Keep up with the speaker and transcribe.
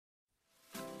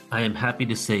I am happy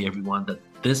to say, everyone, that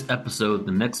this episode,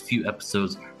 the next few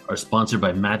episodes, are sponsored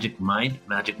by Magic Mind,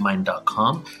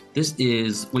 magicmind.com. This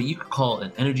is what you could call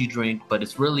an energy drink, but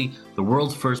it's really the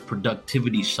world's first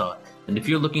productivity shot. And if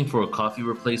you're looking for a coffee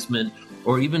replacement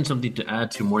or even something to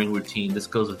add to your morning routine, this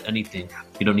goes with anything.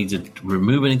 You don't need to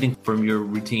remove anything from your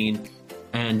routine,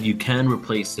 and you can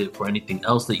replace it for anything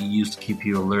else that you use to keep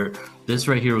you alert. This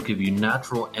right here will give you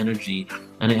natural energy,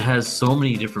 and it has so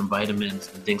many different vitamins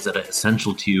and things that are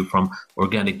essential to you, from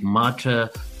organic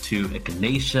matcha to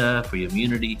echinacea for your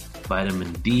immunity,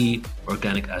 vitamin D,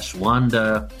 organic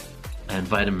ashwagandha, and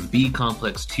vitamin B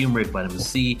complex, turmeric, vitamin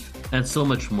C, and so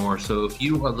much more. So if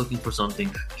you are looking for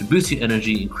something to boost your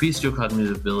energy, increase your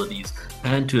cognitive abilities,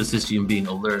 and to assist you in being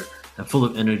alert and full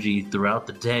of energy throughout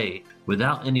the day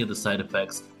without any of the side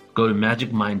effects, go to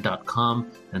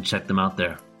magicmind.com and check them out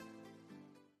there.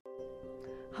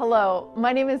 Hello,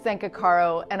 my name is Zenka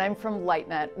Caro, and I'm from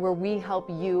LightNet, where we help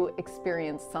you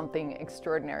experience something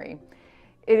extraordinary.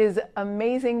 It is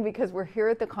amazing because we're here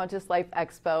at the Conscious Life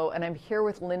Expo, and I'm here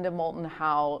with Linda Moulton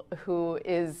Howe, who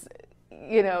is,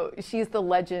 she's the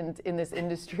legend in this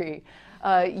industry.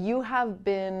 You have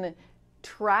been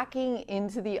tracking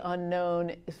into the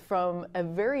unknown from a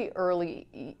very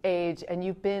early age, and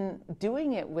you've been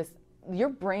doing it with, your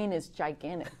brain is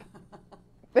gigantic.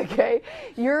 Okay,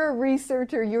 you're a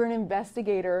researcher, you're an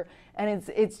investigator, and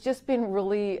it's just been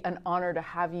really an honor to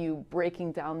have you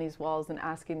breaking down these walls and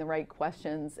asking the right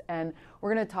questions. And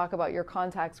we're going to talk about your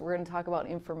contacts. We're going to talk about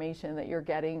information that you're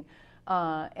getting,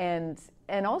 and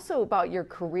also about your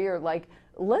career. Like,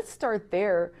 let's start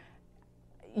there.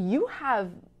 You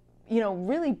have,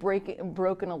 really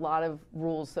broken a lot of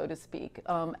rules, so to speak,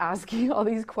 asking all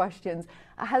these questions.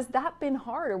 Has that been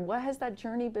hard, or what has that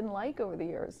journey been like over the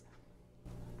years?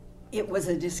 It was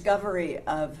a discovery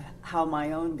of how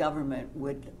my own government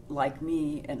would like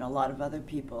me and a lot of other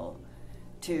people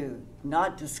to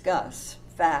not discuss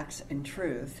facts and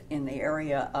truth in the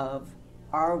area of,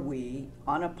 are we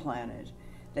on a planet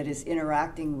that is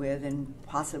interacting with and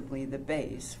possibly the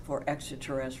base for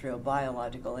extraterrestrial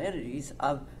biological entities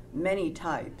of many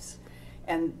types.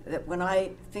 And that when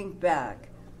I think back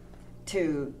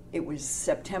to, it was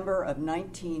September of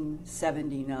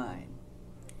 1979,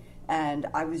 and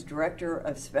I was director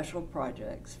of special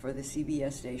projects for the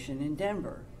CBS station in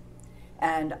Denver.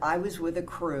 And I was with a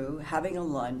crew having a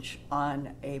lunch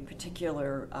on a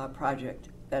particular project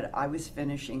that I was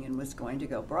finishing and was going to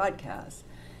go broadcast.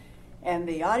 And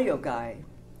the audio guy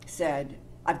said,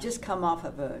 I've just come off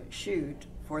of a shoot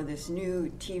for this new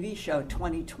TV show,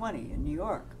 2020, in New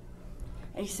York.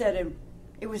 And he said,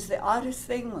 it was the oddest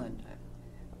thing, Linda.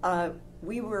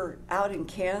 We were out in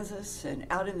Kansas and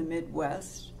out in the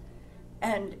Midwest,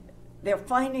 and they're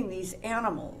finding these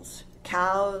animals,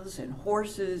 cows and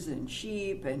horses and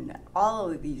sheep and all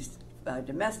of these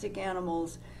domestic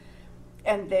animals,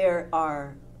 and there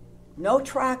are no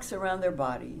tracks around their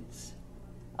bodies.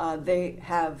 They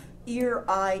have ear,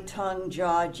 eye, tongue,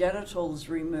 jaw, genitals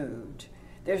removed.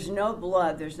 There's no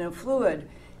blood, there's no fluid.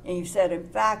 And he said, in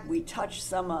fact, we touched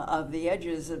some of the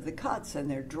edges of the cuts and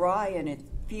they're dry and it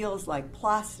feels like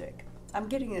plastic. I'm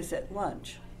getting this at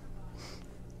lunch.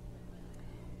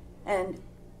 And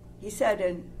he said,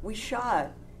 and we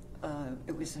shot,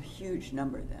 it was a huge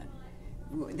number then.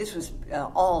 This was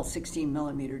all 16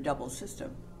 millimeter double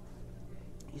system.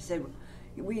 He said,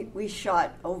 we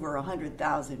shot over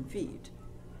 100,000 feet.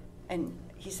 And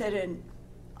he said, and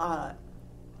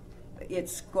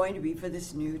it's going to be for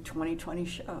this new 2020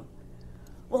 show.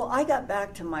 Well, I got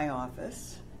back to my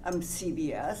office. I'm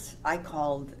CBS. I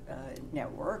called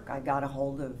network. I got a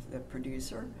hold of the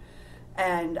producer.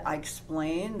 And I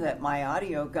explained that my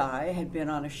audio guy had been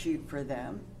on a shoot for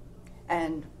them.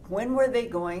 And when were they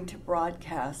going to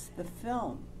broadcast the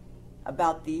film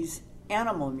about these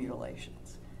animal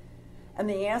mutilations? And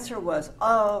the answer was,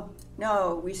 oh,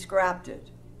 no, we scrapped it.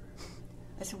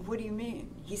 I said, what do you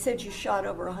mean? He said, you shot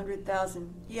over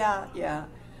 100,000. Yeah.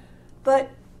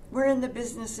 But we're in the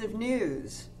business of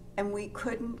news, and we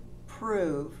couldn't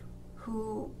prove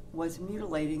who was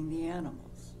mutilating the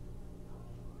animals.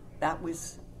 That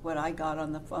was what I got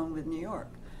on the phone with New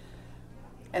York.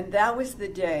 And that was the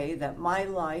day that my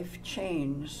life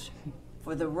changed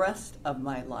for the rest of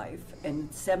my life. And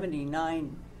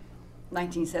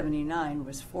 1979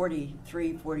 was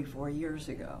 44 years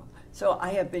ago. So I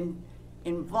have been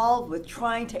involved with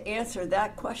trying to answer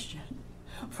that question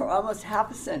for almost half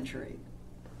a century.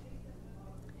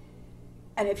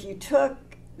 And if you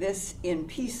took this in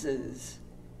pieces,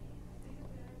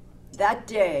 that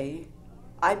day,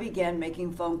 I began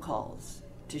making phone calls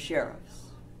to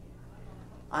sheriffs.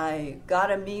 I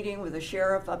got a meeting with a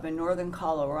sheriff up in northern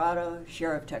Colorado,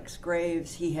 Sheriff Tex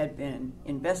Graves. He had been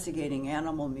investigating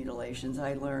animal mutilations,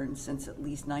 I learned, since at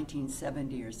least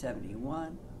 1970 or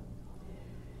 71.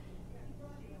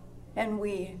 And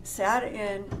we sat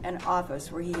in an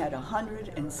office where he had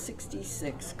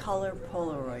 166 color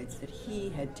Polaroids that he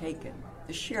had taken.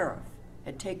 The sheriff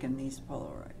had taken these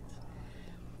Polaroids.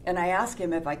 And I asked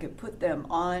him if I could put them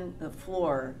on the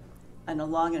floor and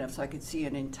long enough so I could see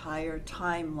an entire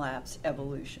time-lapse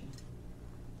evolution.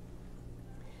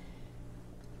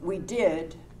 We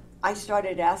did. I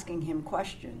started asking him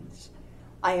questions.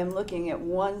 I am looking at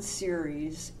one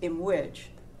series in which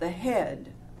the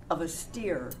head of a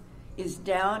steer is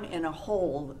down in a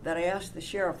hole that I asked the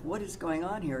sheriff, what is going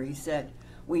on here? He said,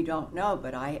 we don't know,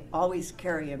 but I always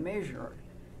carry a measure.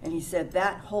 And he said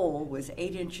that hole was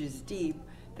 8 inches deep.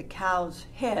 The cow's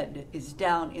head is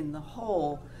down in the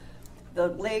hole. The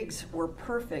legs were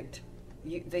perfect.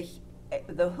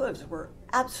 The hooves were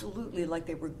absolutely like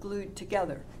they were glued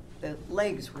together. The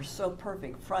legs were so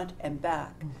perfect, front and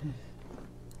back. Mm-hmm.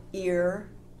 Ear,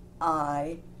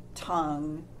 eye,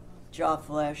 tongue, jaw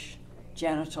flesh,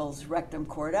 genitals, rectum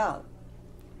cord out.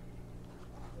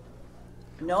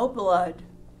 No blood,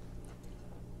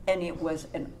 and it was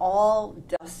an all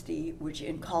dusty, which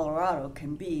in Colorado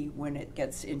can be when it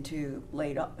gets into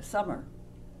late summer.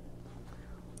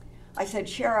 I said,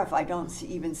 Sheriff, I don't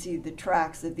even see the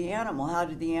tracks of the animal. How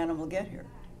did the animal get here?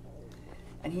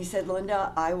 And he said,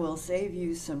 Linda, I will save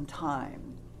you some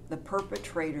time. The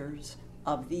perpetrators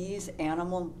of these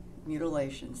animal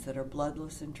mutilations that are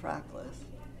bloodless and trackless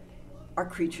are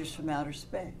creatures from outer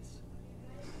space.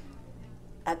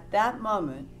 At that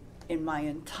moment, in my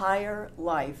entire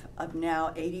life of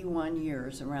now 81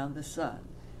 years around the sun,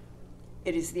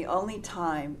 it is the only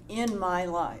time in my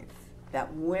life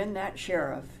that when that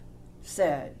sheriff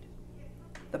said,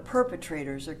 the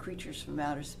perpetrators are creatures from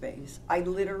outer space, I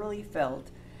literally felt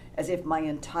as if my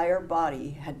entire body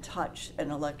had touched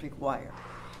an electric wire.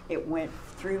 It went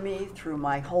through me, through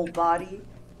my whole body,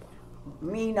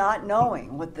 me not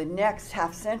knowing what the next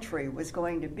half century was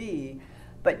going to be,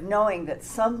 but knowing that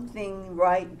something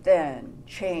right then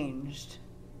changed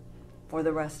for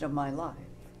the rest of my life,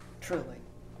 truly.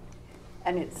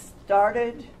 And it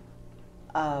started,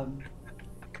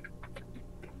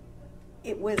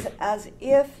 it was as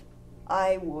if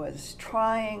I was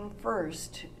trying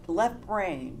first, left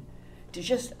brain, to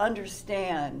just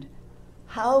understand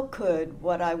how could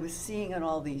what I was seeing in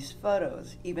all these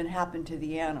photos even happen to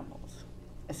the animals,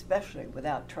 especially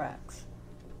without tracks.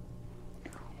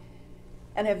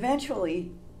 And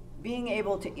eventually being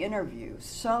able to interview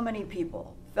so many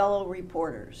people, fellow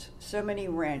reporters, so many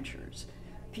ranchers,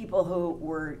 people who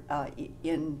were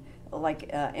in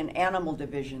an animal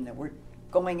division that were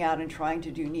going out and trying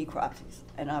to do necropsies.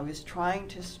 And I was trying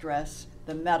to stress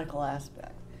the medical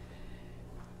aspect.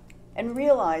 And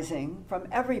realizing from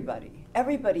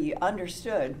everybody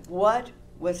understood what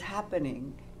was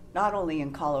happening, not only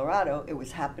in Colorado, it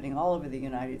was happening all over the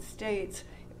United States,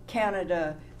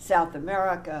 Canada, South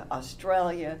America,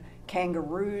 Australia,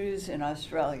 kangaroos in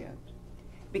Australia.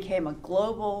 It became a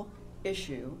global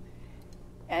issue.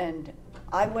 And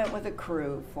I went with a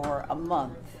crew for a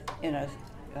month in a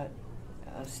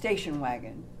station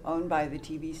wagon owned by the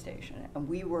TV station, and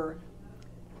we were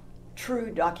true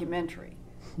documentary.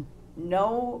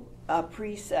 No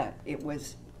preset. It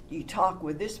was, you talk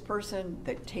with this person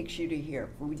that takes you to here.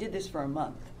 We did this for a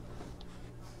month.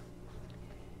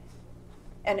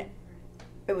 And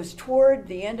it was toward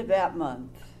the end of that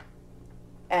month,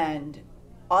 and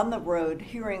on the road,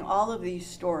 hearing all of these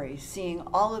stories, seeing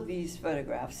all of these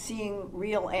photographs, seeing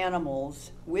real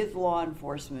animals with law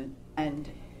enforcement, and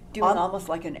doing almost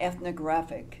like an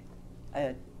ethnographic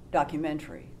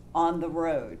documentary on the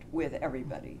road with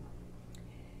everybody.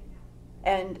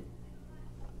 And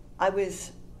I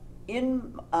was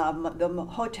in the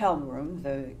hotel room,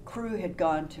 the crew had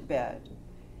gone to bed,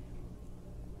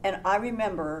 and I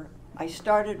remember I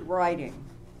started writing,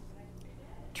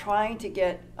 trying to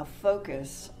get a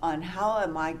focus on how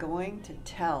am I going to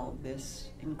tell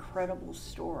this incredible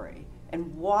story,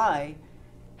 and why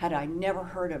had I never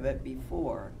heard of it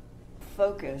before.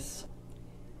 Focus.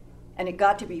 And it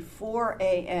got to be 4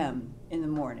 a.m. in the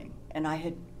morning, and I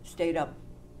had stayed up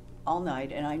all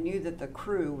night, and I knew that the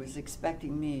crew was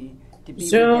expecting me to be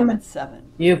with them at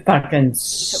 7. You fucking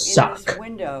suck. So in this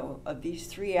window of these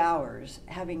 3 hours,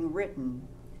 having written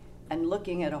and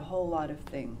looking at a whole lot of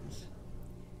things,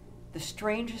 the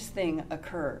strangest thing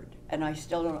occurred, and I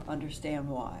still don't understand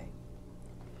why.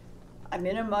 I'm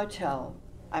in a motel.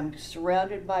 I'm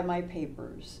surrounded by my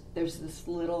papers. There's this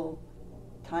little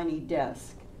tiny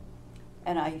desk.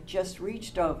 and I just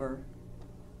reached over.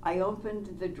 I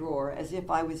opened the drawer as if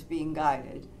I was being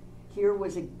guided. Here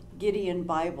was a Gideon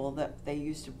Bible that they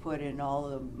used to put in all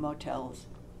the motels.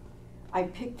 I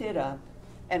picked it up,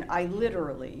 and I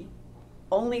literally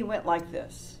only went like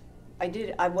this.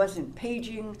 I wasn't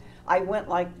paging, I went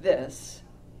like this,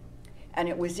 and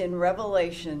it was in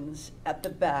Revelations at the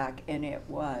back, and it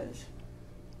was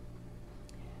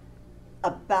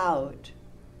about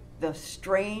the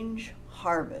strange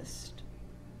harvest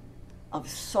of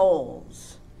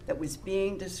souls that was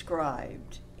being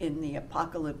described in the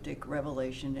apocalyptic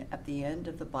revelation at the end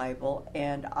of the Bible.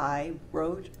 And I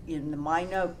wrote in my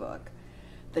notebook,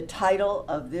 the title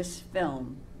of this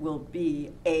film will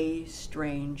be A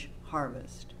Strange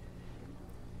Harvest.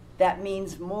 That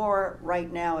means more right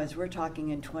now as we're talking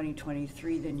in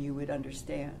 2023 than you would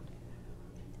understand.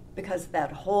 Because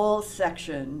that whole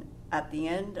section at the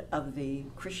end of the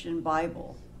Christian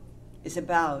Bible is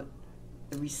about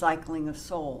the recycling of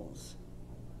souls,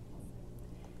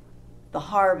 the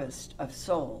harvest of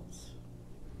souls.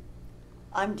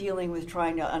 I'm dealing with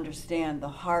trying to understand the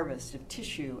harvest of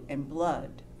tissue and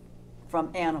blood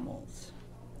from animals.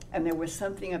 And there was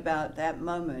something about that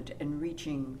moment and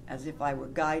reaching as if I were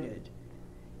guided.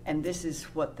 And this is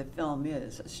what the film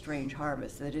is, A Strange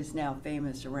Harvest, that is now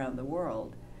famous around the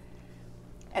world.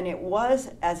 And it was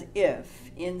as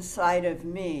if inside of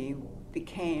me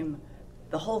became,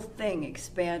 the whole thing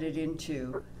expanded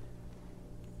into,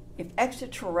 if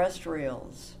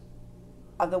extraterrestrials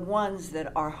are the ones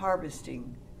that are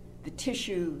harvesting the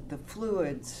tissue, the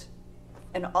fluids,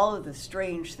 and all of the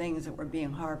strange things that were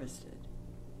being harvested,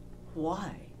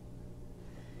 why?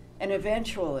 And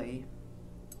eventually,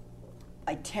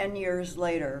 10 years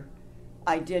later,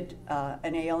 I did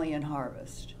an alien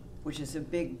harvest, which is a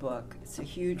big book. It's a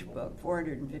huge book,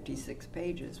 456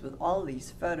 pages with all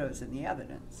these photos and the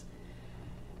evidence.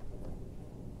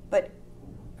 But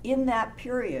in that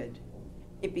period,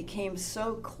 it became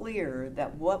so clear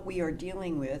that what we are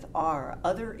dealing with are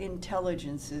other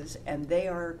intelligences, and they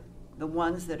are the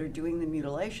ones that are doing the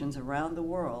mutilations around the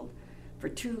world for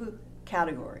two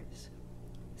categories.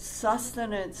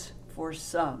 Sustenance for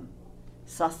some.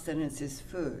 Sustenance is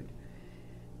food.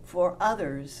 For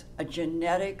others, a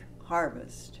genetic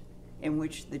harvest in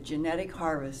which the genetic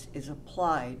harvest is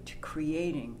applied to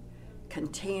creating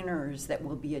containers that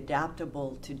will be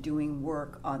adaptable to doing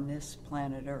work on this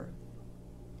planet Earth.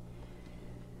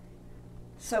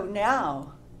 So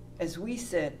now, as we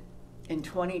sit in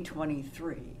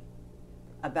 2023,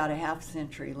 about a half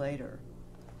century later,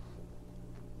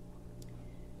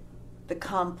 the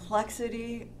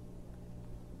complexity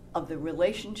of the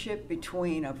relationship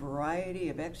between a variety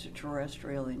of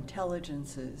extraterrestrial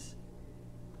intelligences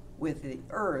with the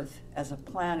Earth as a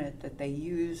planet that they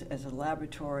use as a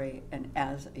laboratory and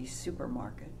as a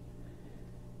supermarket.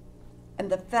 And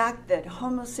the fact that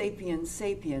Homo sapiens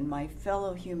sapien, my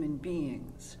fellow human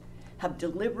beings, have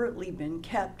deliberately been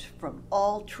kept from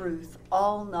all truth,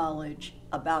 all knowledge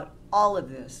about all of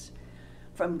this,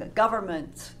 from the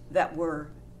governments that were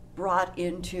brought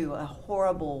into a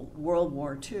horrible World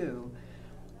War II,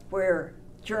 where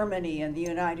Germany and the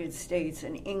United States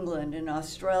and England and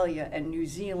Australia and New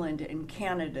Zealand and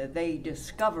Canada, they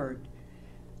discovered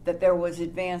that there was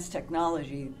advanced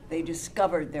technology. They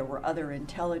discovered there were other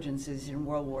intelligences in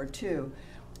World War II.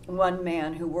 One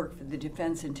man who worked for the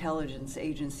Defense Intelligence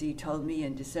Agency told me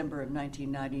in December of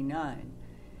 1999,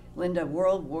 Linda,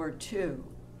 World War II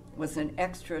was an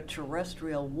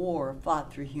extraterrestrial war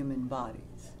fought through human bodies.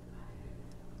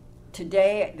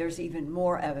 Today, there's even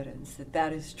more evidence that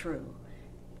that is true.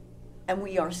 And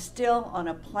we are still on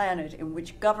a planet in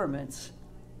which governments,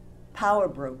 power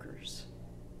brokers,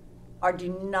 are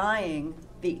denying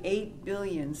the 8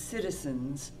 billion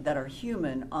citizens that are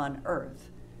human on Earth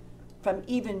from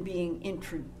even being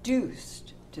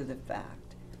introduced to the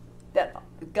fact that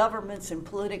governments and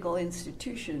political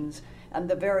institutions and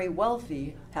the very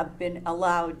wealthy have been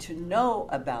allowed to know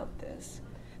about this.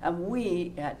 And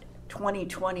we, at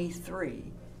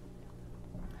 2023,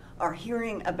 are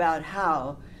hearing about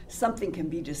how something can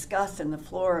be discussed on the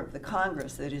floor of the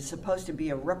Congress that is supposed to be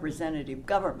a representative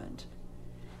government,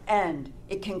 and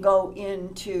it can go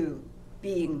into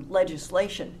being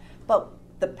legislation. But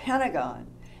the Pentagon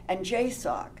and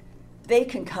JSOC, they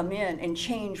can come in and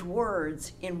change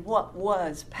words in what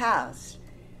was passed,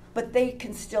 but they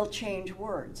can still change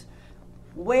words.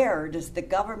 Where does the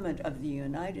government of the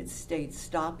United States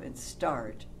stop and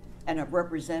start, and a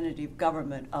representative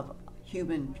government of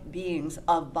human beings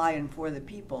of, by, and for the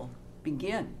people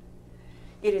begin?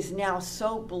 It is now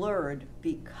so blurred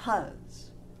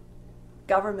because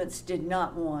governments did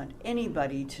not want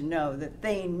anybody to know that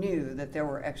they knew that there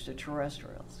were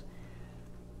extraterrestrials.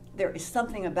 There is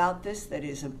something about this that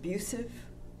is abusive,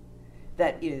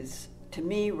 that is, to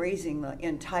me, raising the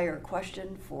entire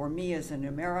question for me as an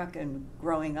American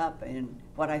growing up in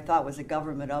what I thought was a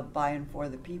government of, by, and for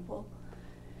the people.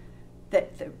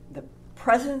 That the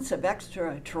presence of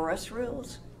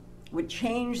extraterrestrials would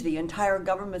change the entire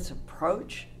government's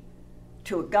approach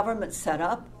to a government set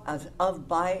up as of,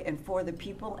 by, and for the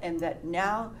people, and that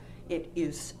now it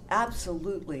is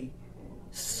absolutely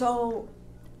so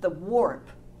the warp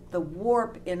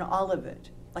in all of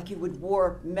it, like you would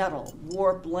warp metal,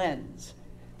 warp lens.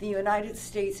 The United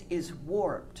States is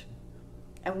warped.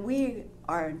 And we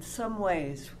are, in some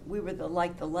ways, we were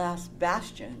like the last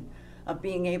bastion of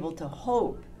being able to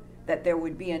hope that there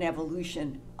would be an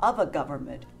evolution of a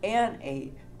government and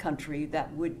a country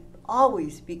that would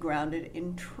always be grounded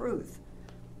in truth.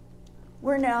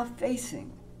 We're now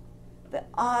facing the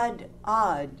odd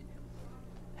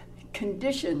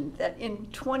condition that in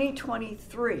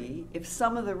 2023, if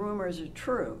some of the rumors are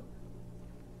true,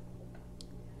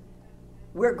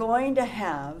 we're going to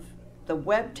have the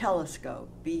Webb telescope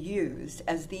be used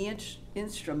as the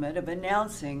instrument of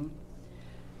announcing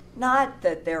not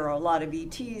that there are a lot of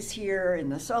ETs here in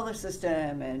the solar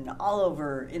system and all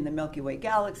over in the Milky Way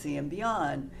galaxy and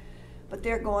beyond, but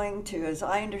they're going to, as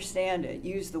I understand it,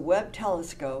 use the Webb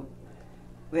telescope.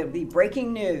 It'll be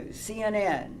breaking news,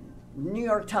 CNN, New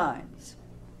York Times.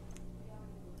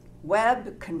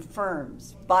 Webb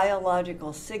confirms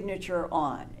biological signature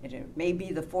on, and it may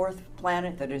be the fourth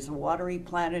planet that is a watery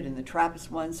planet in the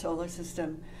TRAPPIST-1 solar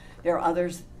system. There are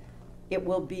others. It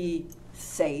will be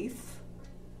safe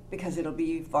because it'll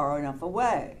be far enough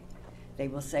away. They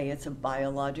will say it's a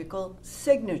biological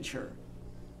signature.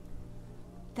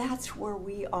 That's where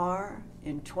we are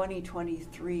in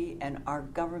 2023, and our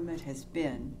government has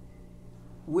been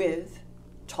with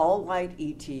tall white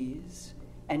ETs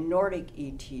and Nordic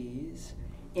ETs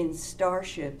in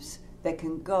starships that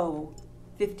can go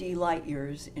 50 light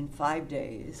years in 5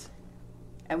 days.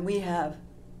 And we have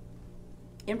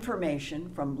information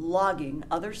from logging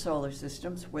other solar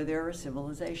systems where there are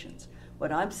civilizations.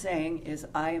 What I'm saying is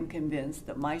I am convinced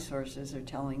that my sources are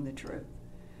telling the truth.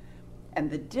 And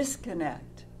the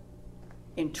disconnect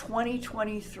in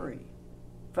 2023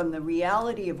 from the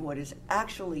reality of what has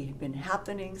actually been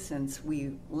happening since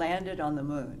we landed on the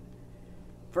moon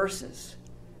versus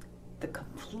the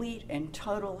complete and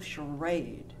total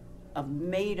charade of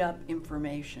made-up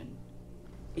information,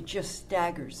 it just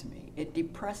staggers me. It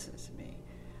depresses me.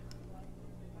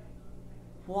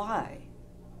 Why?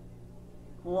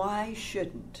 Why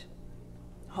shouldn't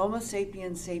Homo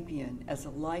sapiens sapien as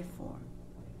a life form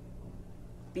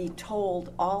be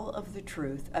told all of the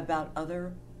truth about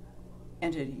other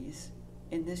entities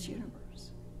in this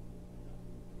universe?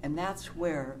 And that's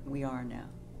where we are now.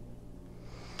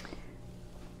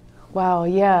 Wow,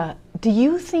 yeah. Do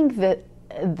you think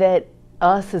that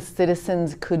us as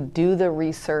citizens could do the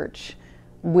research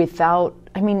without,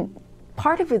 I mean,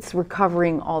 part of it's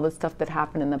recovering all the stuff that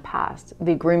happened in the past,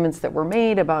 the agreements that were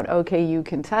made about, okay, you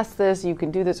can test this, you can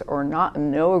do this, or not.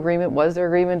 No agreement. Was there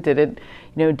agreement? Did it,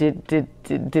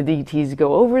 did the ETs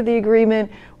go over the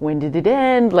agreement? When did it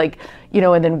end? Like,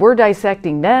 and then we're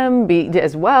dissecting them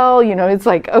as well. It's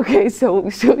like, okay, so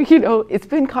it's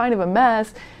been kind of a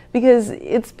mess because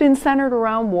it's been centered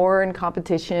around war and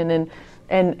competition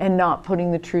and not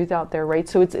putting the truth out there, right?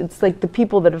 So it's like the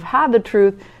people that have had the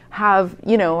truth have,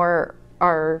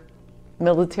 are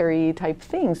military type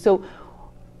things. So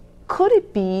could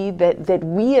it be that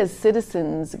we as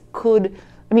citizens could,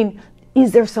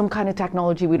 is there some kind of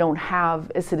technology we don't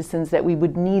have as citizens that we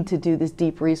would need to do this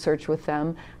deep research with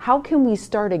them? How can we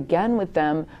start again with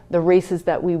them, the races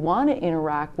that we want to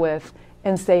interact with,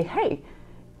 and say, hey,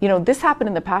 this happened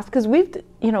in the past, because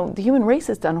the human race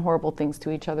has done horrible things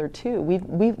to each other too.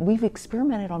 We've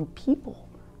experimented on people.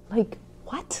 Like,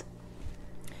 what?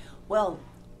 Well,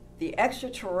 the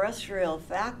extraterrestrial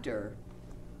factor,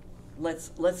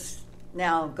 let's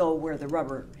now go where the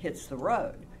rubber hits the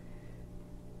road.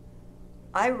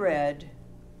 I read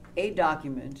a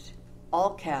document,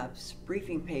 all caps,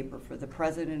 briefing paper for the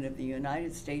President of the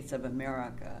United States of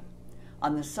America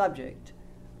on the subject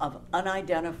of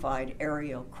unidentified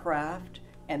aerial craft,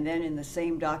 and then in the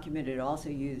same document it also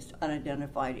used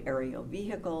unidentified aerial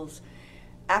vehicles,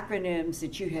 acronyms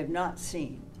that you have not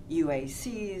seen,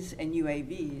 UACs and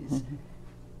UAVs. Mm-hmm.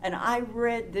 And I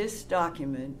read this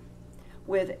document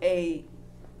with a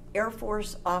Air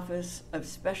Force Office of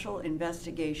Special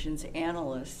Investigations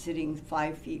analyst sitting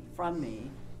 5 feet from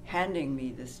me, handing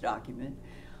me this document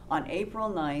on April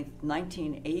 9th,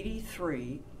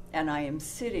 1983, and I am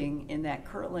sitting in that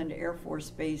Kirtland Air Force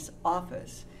Base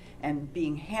office and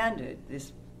being handed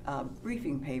this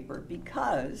briefing paper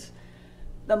because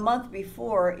the month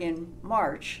before in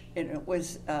March, and it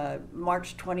was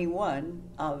March 21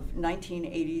 of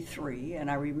 1983, and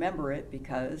I remember it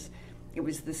because it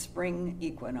was the spring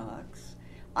equinox.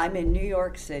 I'm in New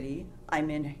York City, I'm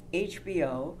in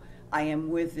HBO, I am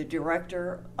with the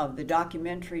director of the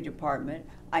documentary department,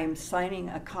 I am signing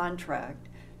a contract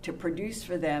to produce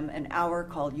for them an hour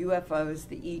called UFOs,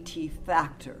 the ET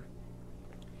Factor.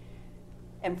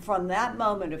 And from that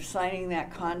moment of signing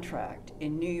that contract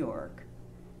in New York,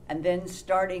 and then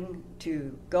starting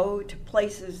to go to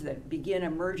places that begin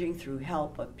emerging through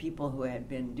help of people who had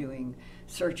been doing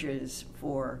searches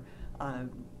for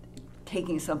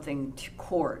taking something to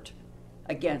court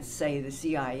against, say, the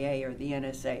CIA or the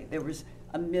NSA. There was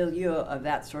a milieu of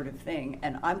that sort of thing,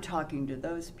 and I'm talking to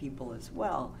those people as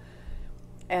well.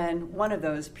 And one of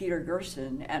those, Peter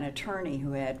Gerson, an attorney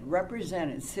who had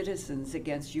represented citizens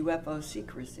against UFO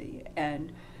secrecy,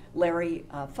 and Larry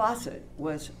Fawcett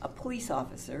was a police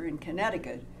officer in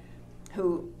Connecticut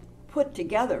who put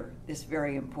together this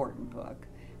very important book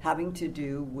having to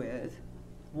do with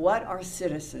what are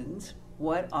citizens,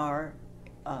 what are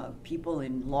people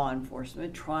in law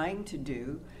enforcement trying to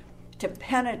do to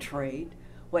penetrate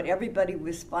what everybody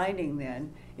was finding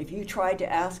then. If you tried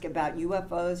to ask about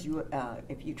UFOs,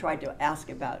 if you tried to ask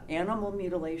about animal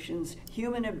mutilations,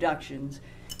 human abductions,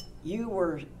 you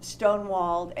were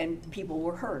stonewalled and people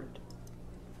were hurt.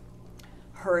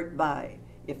 Hurt by,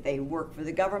 if they worked for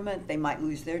the government, they might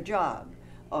lose their job.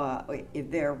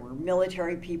 If there were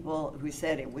military people who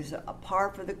said it was a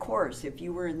par for the course, if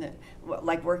you were in the,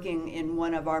 like working in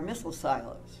one of our missile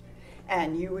silos,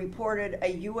 and you reported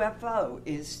a UFO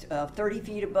is 30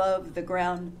 feet above the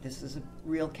ground, this is a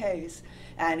real case,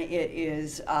 and it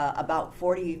is about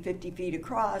 40, 50 feet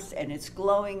across, and it's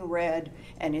glowing red,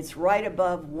 and it's right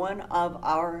above one of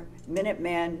our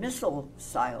Minuteman missile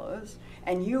silos,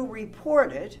 and you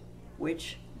report it,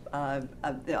 which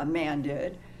a man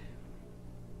did.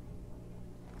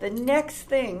 The next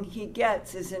thing he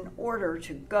gets is an order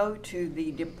to go to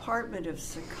the Department of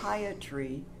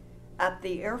Psychiatry at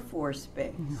the Air Force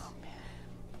Base. Oh,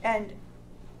 and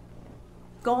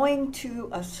going to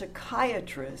a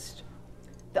psychiatrist,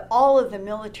 all of the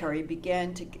military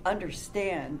began to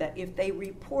understand that if they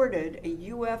reported a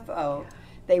UFO,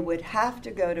 they would have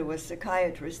to go to a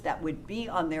psychiatrist that would be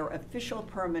on their official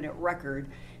permanent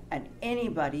record, and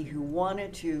anybody who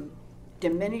wanted to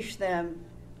diminish them,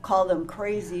 call them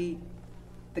crazy,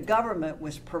 the government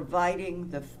was providing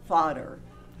the fodder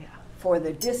for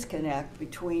the disconnect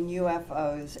between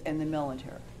UFOs and the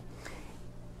military.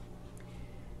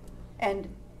 And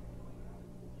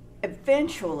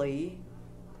eventually,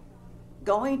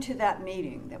 going to that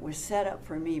meeting that was set up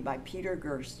for me by Peter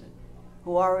Gerson,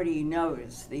 who already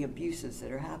knows the abuses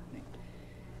that are happening,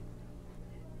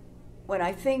 when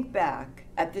I think back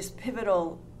at this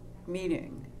pivotal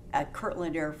meeting at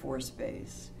Kirtland Air Force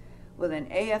Base with an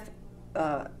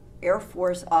Air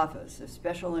Force Office of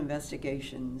Special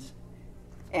Investigations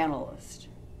analyst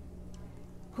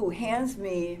who hands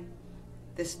me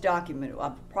this document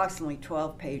of approximately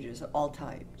 12 pages, all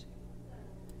typed.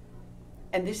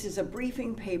 And this is a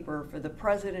briefing paper for the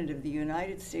President of the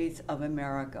United States of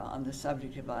America on the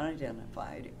subject of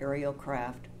unidentified aerial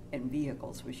craft and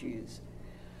vehicles was used.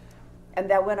 And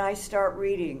that when I start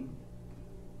reading,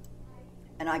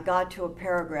 and I got to a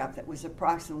paragraph that was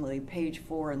approximately page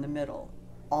 4 in the middle,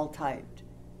 all typed.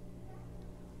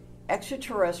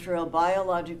 Extraterrestrial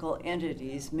biological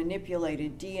entities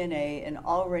manipulated DNA in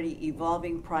already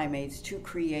evolving primates to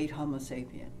create Homo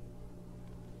sapien.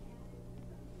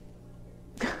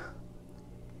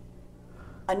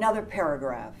 Another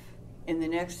paragraph in the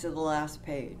next to the last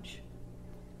page,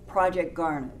 Project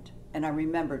Garnet, and I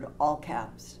remembered all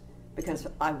caps because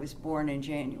I was born in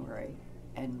January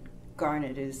and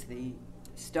Garnet is the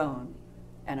stone.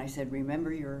 And I said,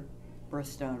 remember your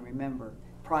birthstone, remember,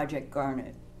 Project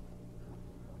Garnet.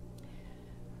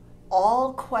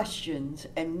 All questions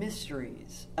and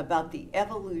mysteries about the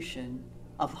evolution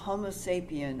of Homo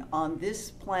sapien on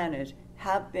this planet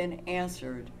have been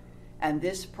answered, and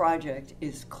this project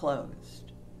is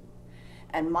closed.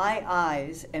 And my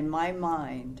eyes and my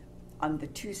mind on the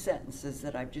 2 sentences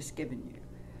that I've just given you,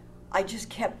 I just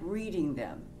kept reading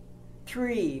them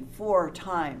 3, 4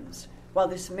 times while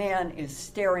this man is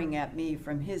staring at me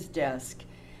from his desk.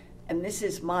 And this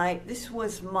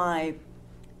was my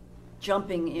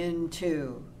jumping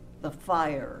into the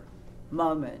fire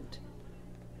moment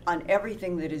on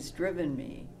everything that has driven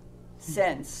me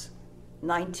since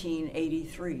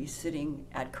 1983, sitting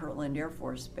at Kirtland Air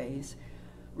Force Base,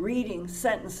 reading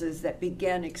sentences that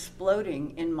began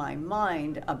exploding in my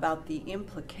mind about the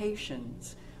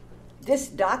implications. This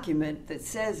document that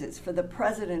says it's for the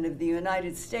President of the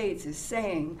United States is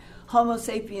saying Homo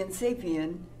sapiens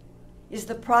sapien is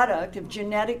the product of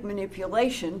genetic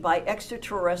manipulation by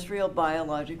extraterrestrial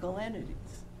biological entities.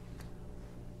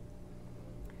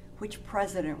 Which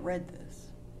president read this?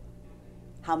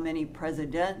 How many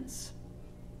presidents?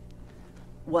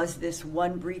 Was this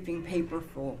one briefing paper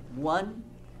for one?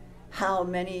 How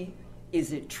many?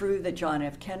 Is it true that John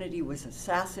F. Kennedy was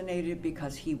assassinated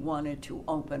because he wanted to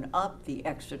open up the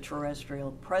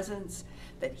extraterrestrial presence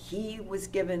that he was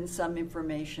given some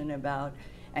information about,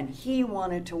 and he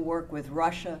wanted to work with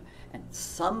Russia, and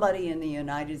somebody in the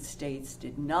United States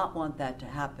did not want that to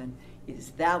happen?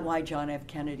 Is that why John F.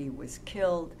 Kennedy was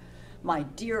killed? My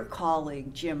dear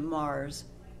colleague, Jim Marrs,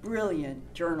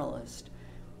 brilliant journalist,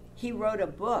 he wrote a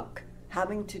book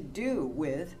having to do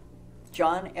with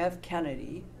John F.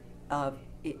 Kennedy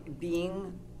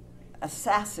being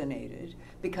assassinated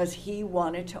because he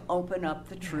wanted to open up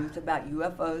the truth about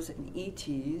UFOs and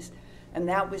ETs, and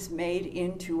that was made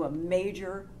into a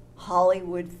major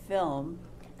Hollywood film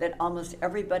that almost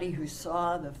everybody who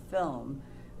saw the film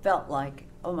felt like,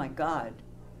 oh my God,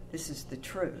 this is the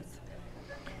truth.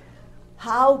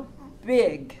 How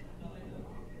big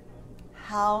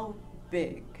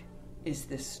is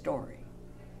this story?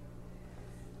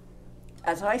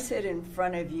 As I sit in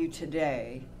front of you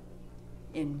today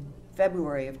in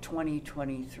February of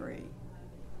 2023,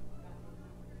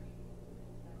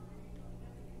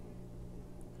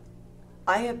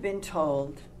 I have been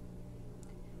told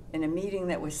in a meeting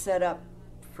that was set up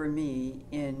for me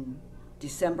in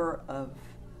December of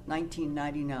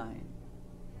 1999.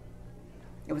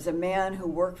 It was a man who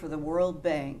worked for the World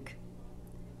Bank.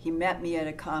 He met me at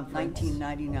a conference in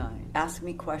 1999, asked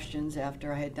me questions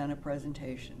after I had done a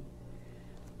presentation.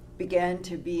 Began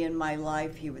to be in my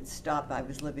life. He would stop. I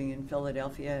was living in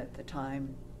Philadelphia at the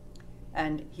time.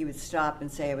 And he would stop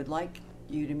and say, I would like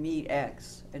you to meet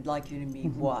X. I'd like you to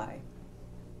meet Y.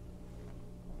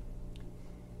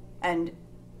 And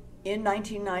in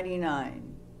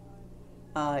 1999,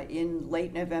 in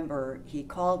late November, he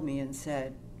called me and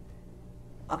said,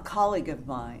 a colleague of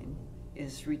mine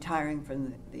is retiring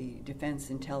from the Defense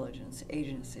Intelligence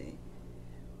Agency,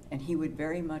 and he would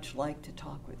very much like to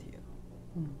talk with you.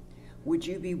 Would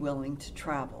you be willing to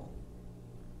travel?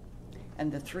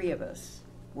 And the three of us,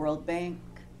 World Bank,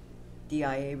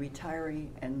 DIA retiree,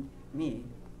 and me,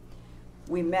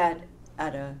 we met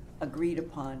at a agreed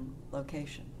upon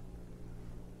location.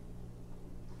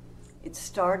 It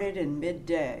started in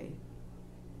midday,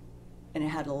 and it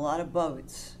had a lot of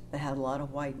boats that had a lot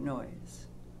of white noise.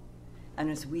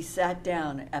 And as we sat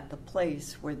down at the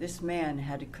place where this man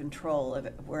had control of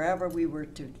it, wherever we were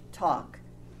to talk,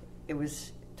 it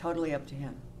was totally up to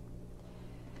him.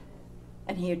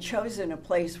 And he had chosen a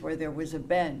place where there was a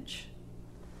bench,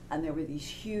 and there were these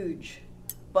huge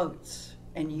boats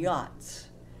and yachts,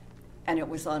 and it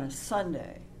was on a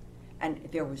Sunday, and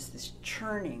there was this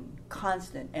churning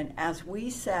constant. And as we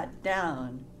sat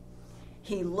down,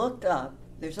 he looked up.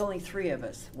 There's only three of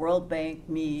us, World Bank,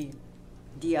 me,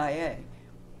 DIA.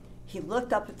 He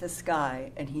looked up at the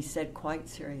sky and he said quite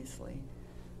seriously,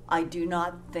 I do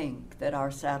not think that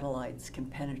our satellites can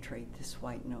penetrate this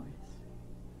white noise.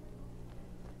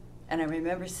 And I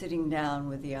remember sitting down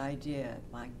with the idea,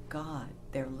 my God,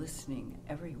 they're listening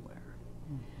everywhere.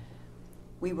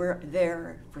 We were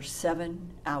there for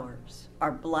 7 hours.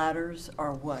 Our bladders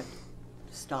are what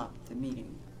stopped the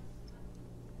meeting.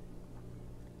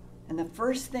 And the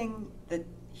first thing that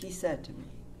he said to me,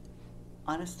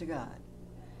 honest to God,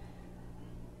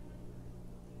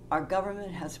 our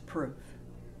government has proof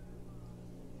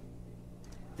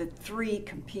that 3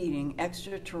 competing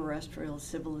extraterrestrial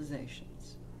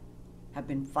civilizations have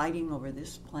been fighting over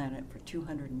this planet for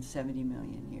 270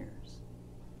 million years.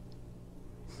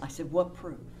 I said, what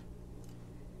proof?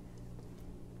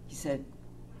 He said,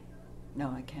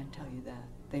 no, I can't tell you that.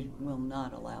 They will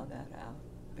not allow that out.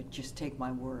 But just take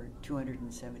my word,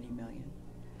 270 million.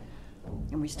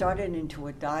 And we started into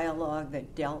a dialogue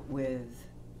that dealt with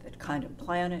the kind of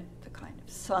planet, the kind of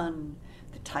sun,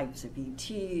 the types of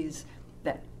ETs,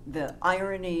 that the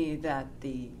irony that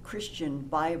the Christian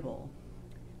Bible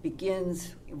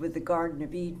begins with the Garden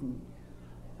of Eden,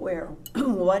 where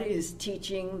what is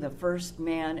teaching the first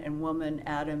man and woman,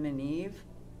 Adam and Eve?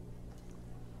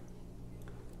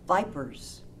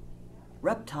 Vipers,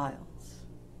 reptiles,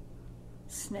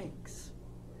 snakes.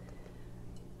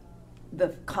 The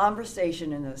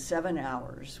conversation in those 7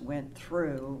 hours went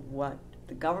through what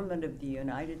the government of the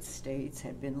United States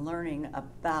had been learning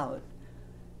about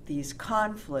these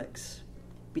conflicts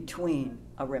between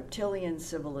a reptilian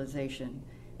civilization,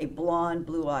 a blonde,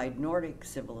 blue-eyed Nordic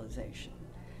civilization,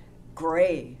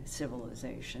 gray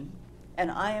civilization,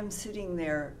 and I am sitting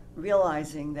there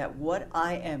realizing that what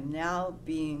I am now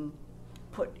being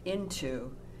put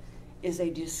into is a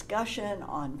discussion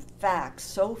on facts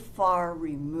so far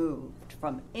removed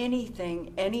from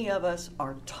anything any of us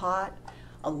are taught,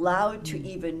 allowed to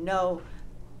even know,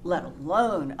 let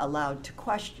alone allowed to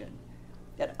question,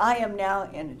 that I am now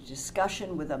in a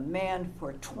discussion with a man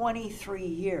for 23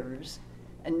 years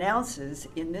announces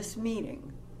in this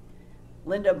meeting,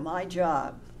 Linda, my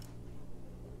job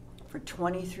for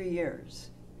 23 years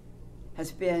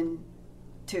has been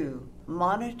to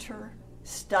monitor,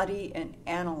 study, and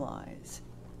analyze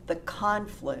the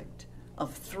conflict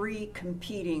of 3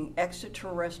 competing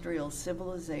extraterrestrial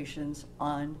civilizations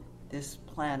on this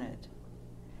planet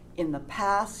in the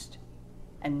past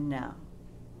and now.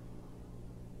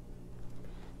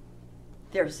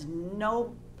 There's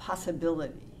no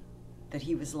possibility that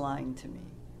he was lying to me.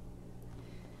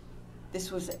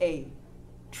 This was a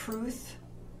truth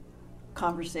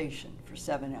conversation for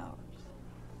 7 hours.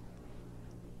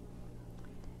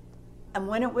 And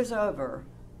when it was over,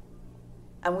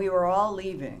 and we were all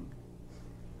leaving,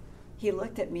 he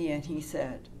looked at me and he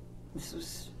said, this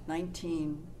was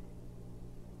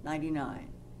 1999,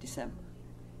 December.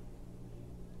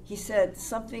 He said,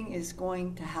 something is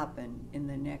going to happen in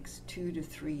the next 2 to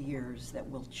 3 years that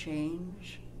will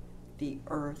change the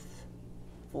earth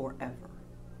forever.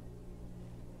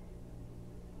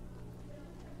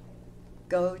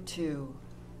 Go to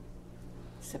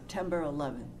September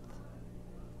 11th,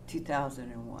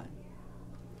 2001.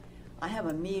 I have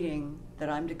a meeting that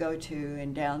I'm to go to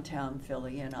in downtown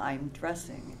Philly, and I'm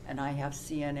dressing, and I have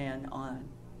CNN on.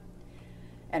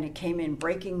 And it came in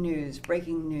breaking news,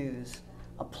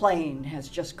 a plane has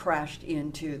just crashed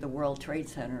into the World Trade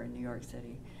Center in New York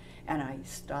City. And I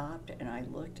stopped and I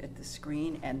looked at the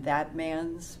screen, and that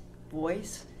man's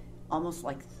voice, almost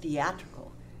like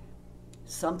theatrical,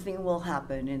 something will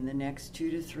happen in the next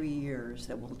 2 to 3 years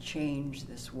that will change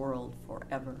this world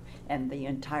forever. And the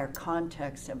entire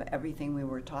context of everything we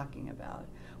were talking about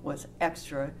was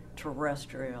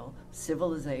extraterrestrial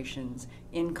civilizations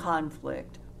in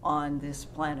conflict on this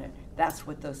planet. That's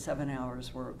what those 7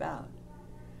 hours were about.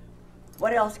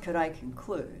 What else could I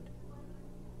conclude?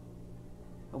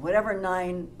 Whatever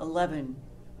 9/11,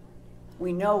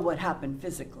 we know what happened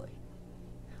physically.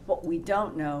 What we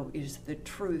don't know is the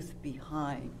truth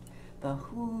behind the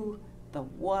who, the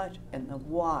what, and the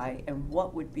why, and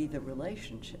what would be the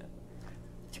relationship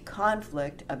to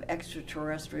conflict of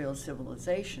extraterrestrial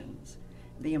civilizations,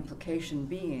 the implication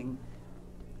being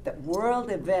that world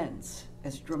events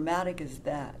as dramatic as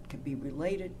that could be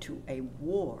related to a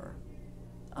war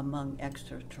among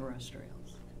extraterrestrials.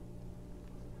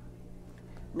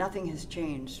 Nothing has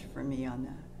changed for me on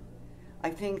that. I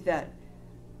think that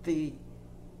the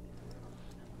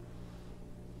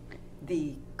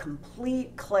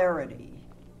complete clarity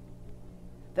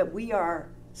that we are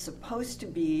supposed to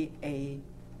be a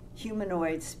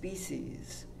humanoid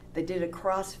species that did a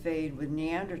crossfade with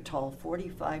Neanderthal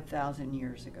 45,000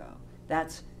 years ago.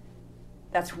 That's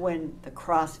when the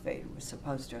crossfade was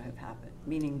supposed to have happened,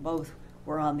 meaning both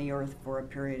were on the earth for a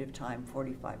period of time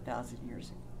 45,000 years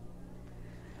ago.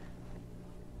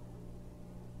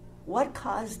 What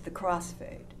caused the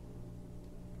crossfade?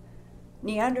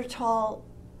 Neanderthal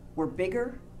were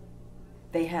bigger,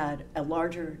 they had a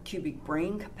larger cubic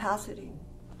brain capacity.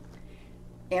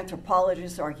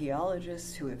 Anthropologists,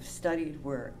 archaeologists who have studied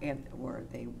where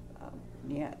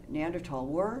Neanderthal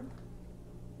were,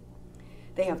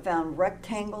 they have found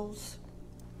rectangles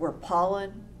where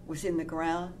pollen was in the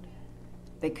ground.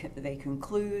 They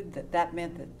conclude that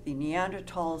meant that the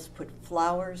Neanderthals put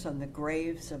flowers on the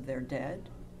graves of their dead.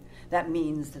 That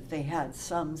means that they had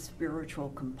some spiritual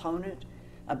component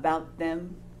about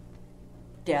them,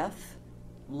 death,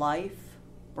 life,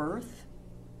 birth,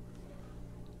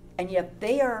 and yet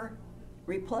they are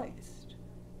replaced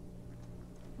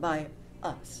by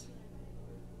us.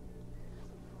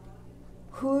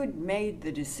 Who'd made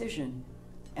the decision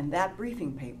in that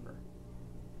briefing paper?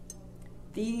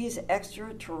 These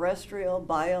extraterrestrial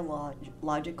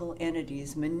biological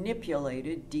entities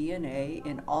manipulated DNA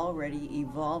in already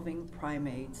evolving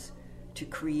primates to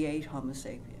create Homo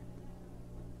sapien.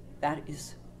 That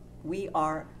is, we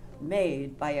are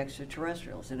made by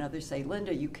extraterrestrials. And others say,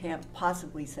 Linda, you can't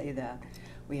possibly say that.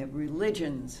 We have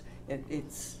religions.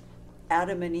 It's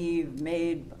Adam and Eve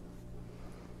made.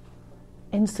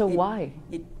 And so why?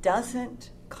 It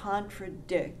doesn't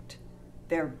contradict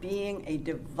there being a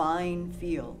divine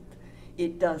field.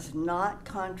 It does not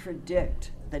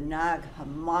contradict the Nag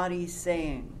Hammadi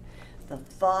saying, the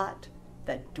thought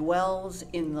that dwells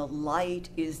in the light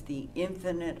is the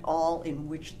infinite all in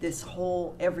which this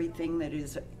whole everything that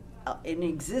is in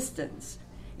existence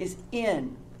is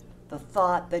in the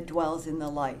thought that dwells in the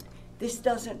light. This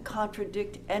doesn't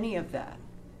contradict any of that.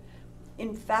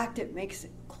 In fact, it makes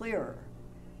it clearer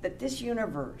that this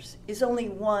universe is only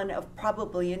one of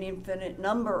probably an infinite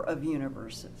number of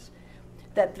universes,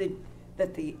 that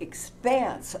the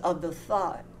expanse of the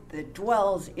thought that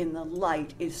dwells in the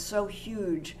light is so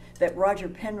huge that Roger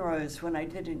Penrose, when I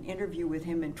did an interview with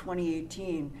him in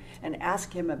 2018 and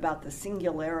asked him about the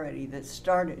singularity that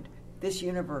started this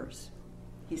universe,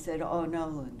 he said, "Oh no,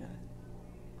 Linda,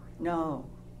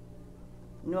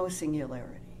 no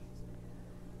singularity.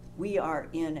 We are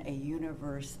in a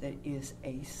universe that is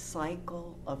a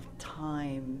cycle of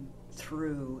time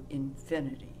through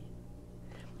infinity."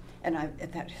 And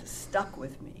that has stuck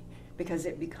with me because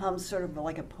it becomes sort of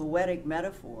like a poetic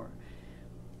metaphor.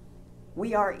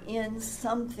 We are in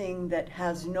something that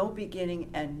has no beginning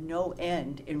and no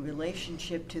end in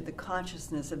relationship to the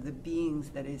consciousness of the beings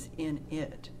that is in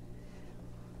it.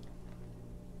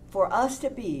 For us to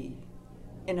be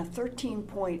in a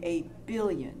 13.8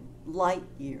 billion light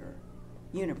year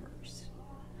universe,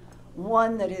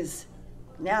 one that is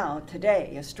now,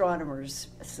 today, astronomers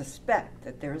suspect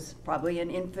that there's probably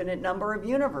an infinite number of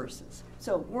universes.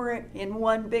 So we're in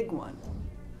one big one.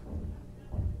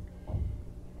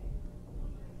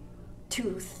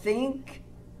 To think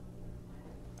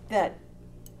that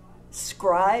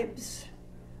scribes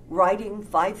writing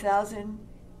 5,000,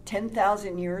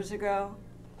 10,000 years ago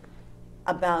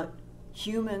about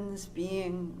humans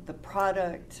being the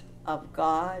product of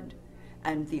God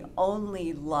and the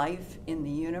only life in the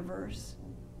universe,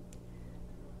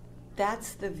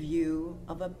 that's the view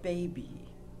of a baby.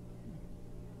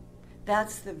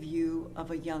 That's the view of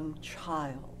a young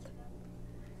child.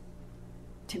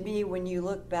 To me, when you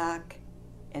look back,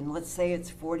 and let's say it's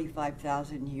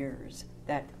 45,000 years,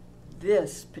 that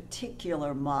this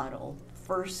particular model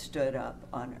first stood up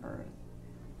on Earth,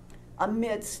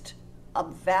 amidst a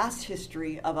vast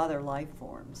history of other life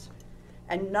forms,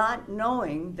 and not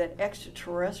knowing that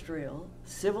extraterrestrial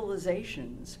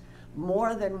civilizations,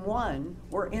 more than one,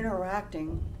 were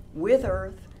interacting with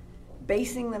Earth,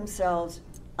 basing themselves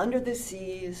under the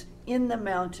seas, in the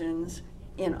mountains,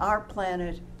 in our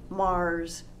planet,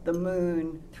 Mars, the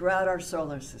moon, throughout our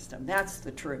solar system. That's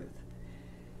the truth.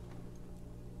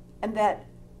 And that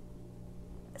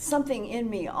something in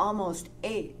me almost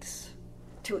aches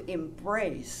to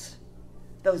embrace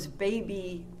those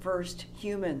baby first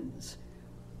humans.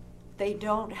 They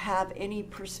don't have any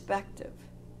perspective.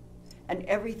 And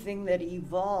everything that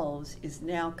evolves is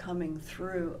now coming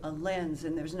through a lens,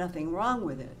 and there's nothing wrong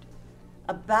with it,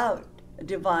 about a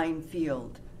divine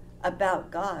field,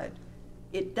 about God.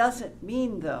 It doesn't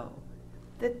mean, though,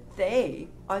 that they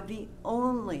are the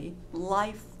only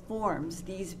life forms,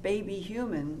 these baby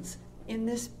humans, in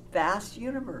this vast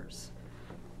universe.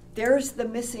 There's the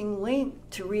missing link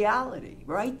to reality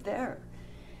right there.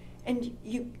 And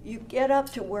you get up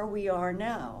to where we are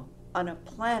now, on a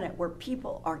planet where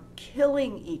people are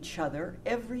killing each other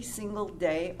every single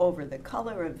day over the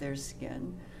color of their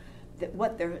skin,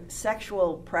 what their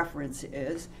sexual preference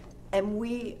is, and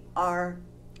we are,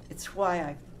 it's why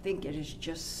I think it is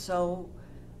just so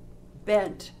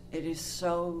bent, it is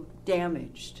so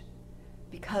damaged,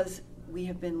 because we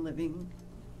have been living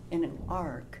in an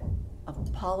arc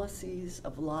of policies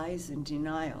of lies and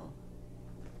denial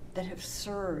that have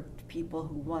served people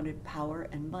who wanted power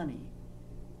and money.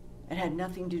 It had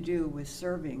nothing to do with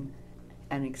serving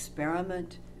an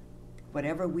experiment,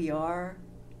 whatever we are,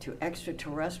 to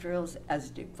extraterrestrials as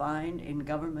defined in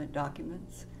government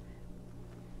documents.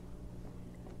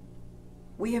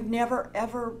 We have never,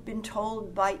 ever been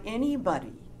told by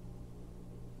anybody,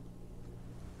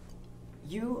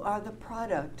 you are the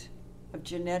product of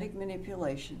genetic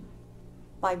manipulation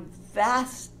by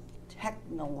vast,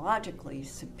 technologically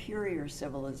superior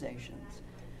civilizations,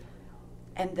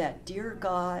 and that dear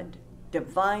God,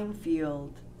 divine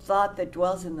field, thought that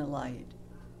dwells in the light.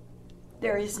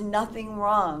 There is nothing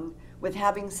wrong with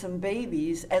having some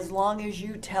babies as long as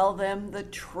you tell them the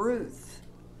truth.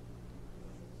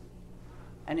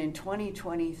 And in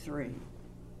 2023,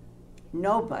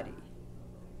 nobody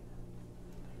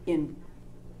in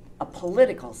a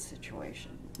political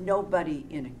situation, nobody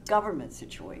in a government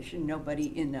situation,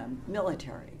 nobody in the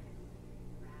military,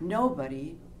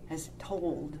 nobody has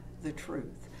told the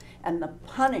truth. And the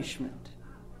punishment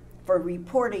for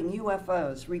reporting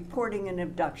UFOs, reporting an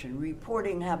abduction,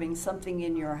 reporting having something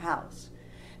in your house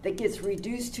that gets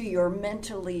reduced to you're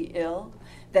mentally ill,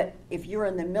 that if you're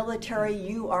in the military,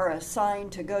 you are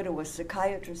assigned to go to a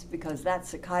psychiatrist because that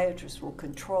psychiatrist will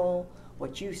control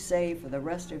what you say for the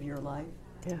rest of your life.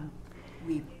 Yeah.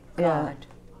 We've got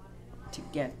to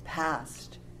get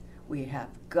past. We have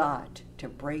got to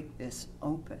break this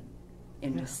open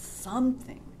into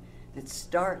something that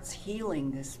starts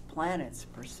healing this planet's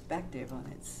perspective on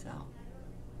itself.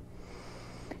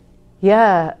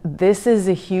 Yeah, this is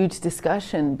a huge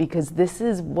discussion because this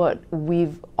is what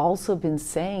we've also been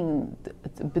saying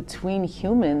between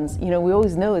humans. You know, we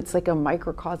always know it's like a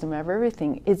microcosm of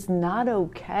everything. It's not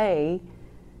okay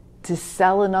to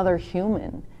sell another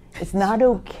human. It's not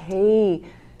okay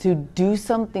to do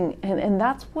something, and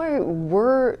that's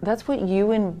where that's what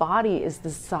you embody, is the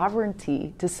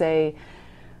sovereignty to say,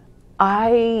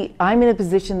 I'm in a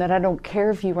position that I don't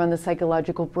care if you run the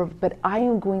psychological proof, but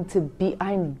I'm going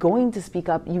to speak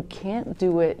up. You can't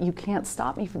do it. You can't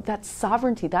stop me from that's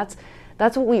sovereignty. That's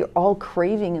what we're all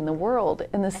craving in the world.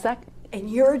 And and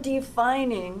you're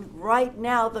defining right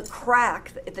now the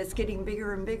crack that's getting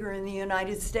bigger and bigger in the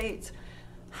United States.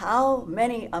 How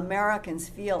many Americans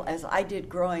feel, as I did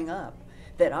growing up,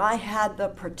 that I had the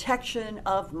protection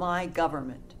of my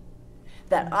government,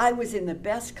 that I was in the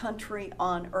best country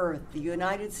on earth, the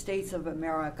United States of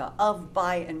America, of,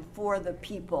 by, and for the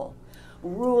people,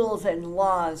 rules and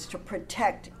laws to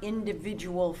protect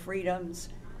individual freedoms.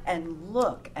 And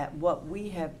look at what we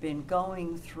have been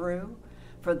going through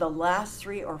for the last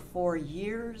 3 or 4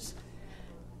 years.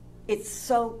 It's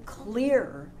so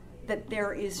clear that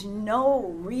there is no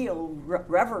real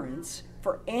reverence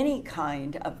for any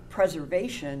kind of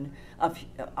preservation of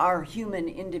our human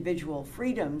individual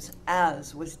freedoms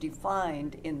as was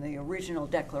defined in the original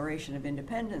Declaration of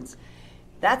Independence.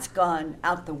 That's gone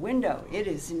out the window. It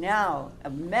is now a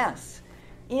mess.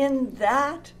 In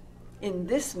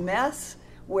this mess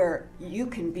where you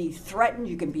can be threatened,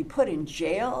 you can be put in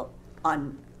jail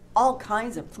on all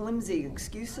kinds of flimsy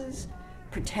excuses,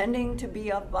 pretending to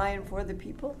be up by and for the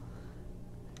people.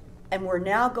 And we're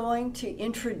now going to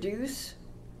introduce,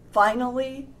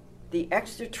 finally, the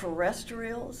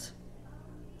extraterrestrials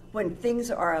when things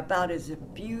are about as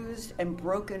abused and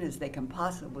broken as they can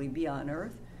possibly be on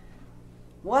Earth.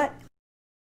 What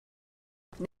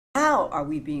now are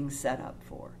we being set up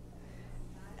for?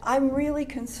 I'm really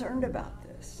concerned about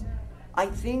this. I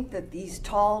think that these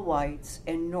tall whites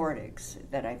and Nordics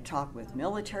that I've talked with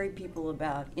military people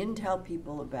about, intel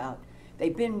people about,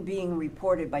 they've been being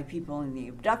reported by people in the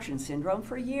abduction syndrome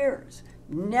for years,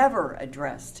 never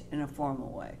addressed in a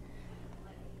formal way.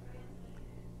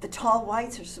 The tall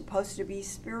whites are supposed to be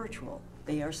spiritual.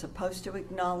 They are supposed to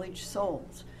acknowledge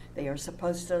souls. They are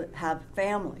supposed to have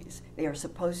families. They are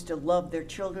supposed to love their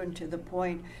children to the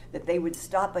point that they would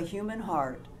stop a human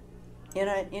heart in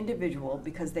an individual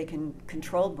because they can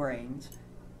control brains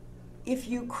if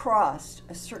you crossed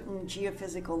a certain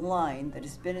geophysical line that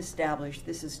has been established.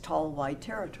 This is tall white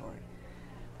territory.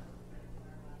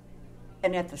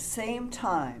 And at the same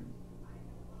time,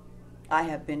 I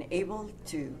have been able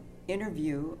to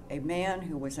interview a man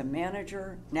who was a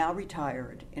manager, now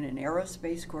retired, in an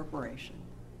aerospace corporation,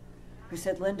 who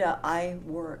said, Linda, I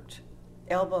worked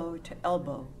elbow to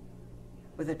elbow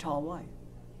with a tall white.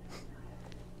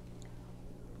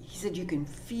 He said, you can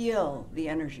feel the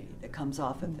energy that comes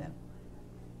off of them.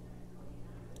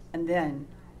 And then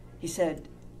he said,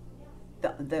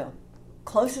 the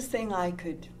closest thing I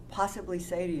could possibly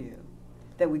say to you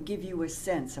that would give you a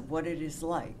sense of what it is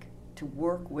like to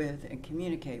work with and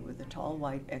communicate with a tall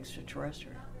white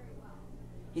extraterrestrial.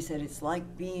 He said, it's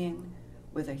like being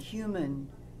with a human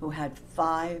who had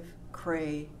 5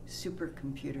 Cray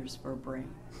supercomputers for a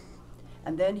brain.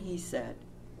 And then he said,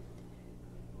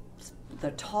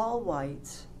 the tall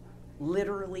whites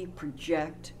literally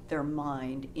project their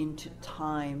mind into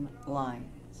timelines.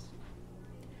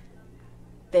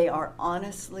 They are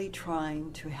honestly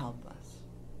trying to help us.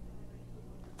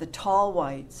 The tall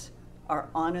whites are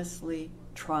honestly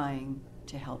trying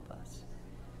to help us.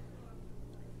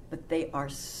 But they are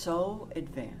so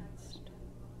advanced,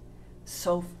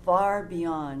 so far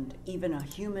beyond even a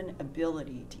human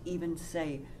ability to even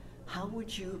say, how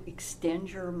would you extend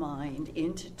your mind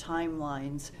into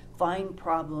timelines, find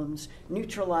problems,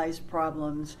 neutralize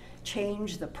problems,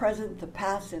 change the present, the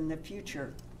past, and the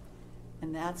future?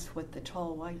 And that's what the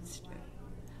tall whites do.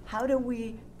 How do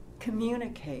we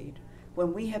communicate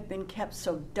when we have been kept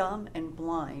so dumb and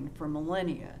blind for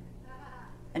millennia?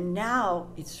 And now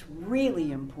it's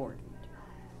really important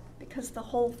because the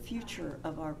whole future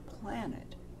of our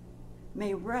planet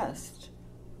may rest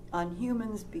on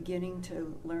humans beginning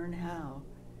to learn how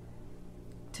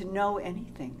to know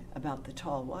anything about the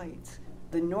tall whites.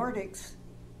 The Nordics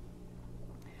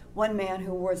One man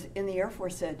who was in the Air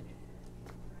Force said,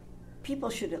 people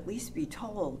should at least be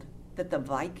told that the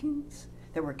Vikings,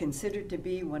 that were considered to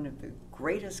be one of the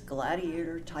greatest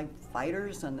gladiator-type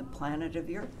fighters on the planet of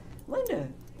the Earth, Linda,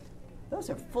 those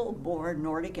are full-bore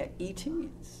Nordic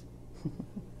ETs.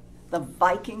 The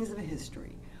Vikings of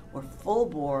history were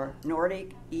full-bore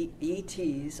Nordic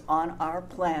ETs on our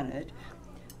planet,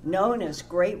 known as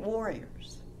great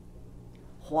warriors.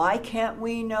 Why can't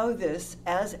we know this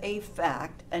as a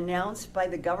fact announced by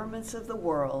the governments of the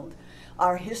world?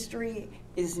 Our history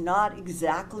is not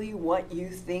exactly what you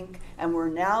think, and we're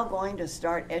now going to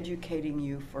start educating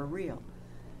you for real.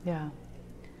 Yeah.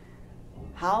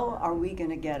 How are we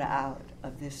going to get out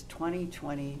of this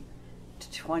 2020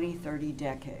 to 2030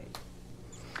 decade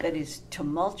that is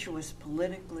tumultuous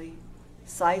politically,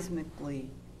 seismically,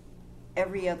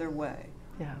 every other way,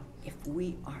 Yeah. if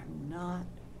we are not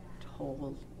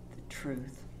told the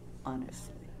truth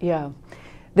honestly? Yeah.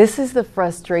 This is the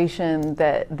frustration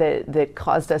that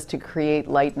caused us to create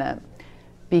LightNet,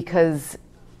 because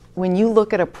when you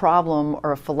look at a problem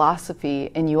or a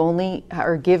philosophy and you only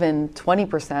are given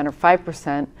 20% or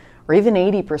 5% or even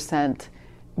 80%,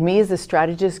 me as a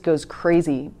strategist goes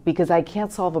crazy, because I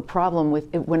can't solve a problem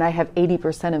with it when I have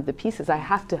 80% of the pieces. I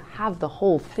have to have the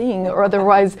whole thing, or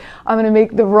otherwise I'm going to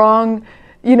make the wrong,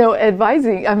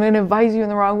 advising. I'm going to advise you in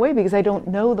the wrong way because I don't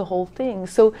know the whole thing.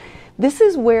 So this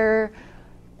is where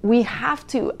we have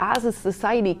to, as a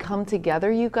society, come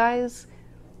together, you guys,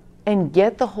 and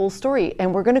get the whole story.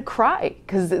 And we're going to cry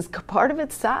because part of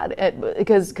it's sad,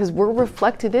 because we're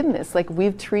reflected in this. Like,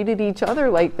 we've treated each other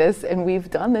like this, and we've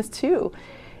done this too.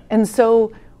 And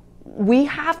so we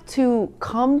have to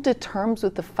come to terms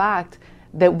with the fact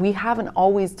that we haven't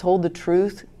always told the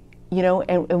truth,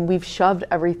 and we've shoved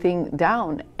everything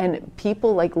down. And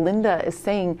people like Linda is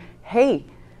saying, hey,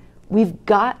 we've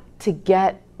got to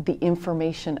get the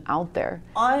information out there.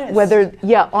 Honest.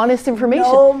 Honest information.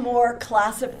 No more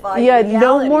classified reality.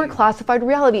 No more classified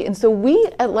reality. And so we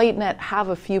at LightNet have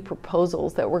a few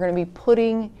proposals that we're going to be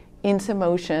putting into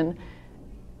motion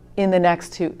in the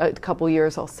next couple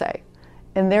years, I'll say.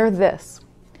 And they're this.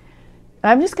 And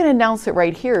I'm just going to announce it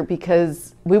right here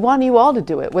because we want you all to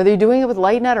do it. Whether you're doing it with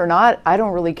LightNet or not, I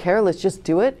don't really care. Let's just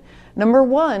do it. Number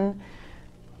one,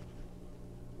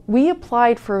 we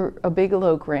applied for a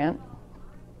Bigelow grant.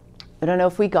 I don't know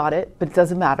if we got it, but it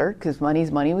doesn't matter because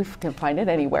money's money. We can find it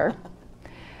anywhere.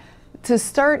 To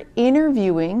start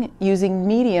interviewing using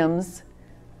mediums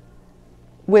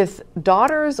with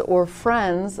daughters or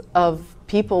friends of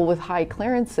people with high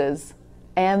clearances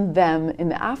and them in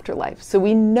the afterlife. So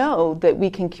we know that we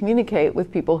can communicate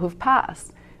with people who've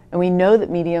passed. And we know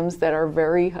that mediums that are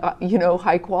very,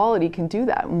 high quality can do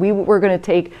that. And we're going to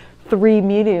take 3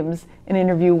 mediums and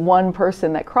interview one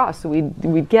person that crossed. So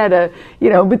we'd get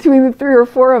between the 3 or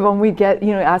 4 of them, we'd get,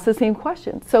 ask the same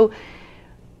question. So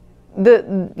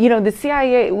the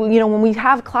CIA, when we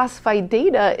have classified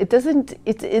data, it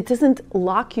doesn't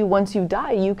lock you once you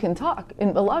die. You can talk.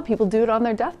 And a lot of people do it on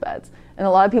their deathbeds. And a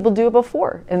lot of people do it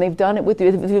before. And they've done it with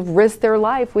you. They've risked their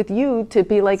life with you to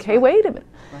be like, hey, wait a minute.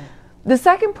 Right. The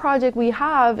second project we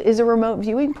have is a remote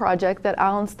viewing project that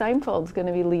Alan Steinfeld's going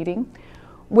to be leading.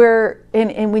 Where,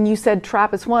 and when you said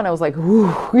TRAPPIST-1, I was like,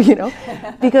 ooh,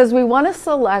 because we want to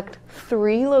select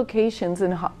 3 locations,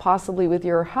 and possibly with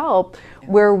your help,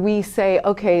 where we say,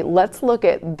 okay, let's look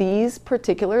at these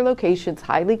particular locations,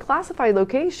 highly classified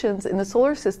locations in the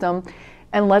solar system,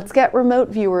 and let's get remote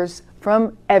viewers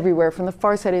from everywhere, from the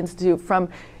Farsight Institute, from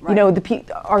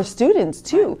our students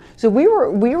too. Right. So we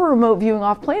were remote viewing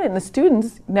off planet, and the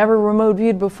students never remote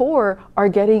viewed before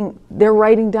they're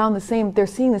writing down they're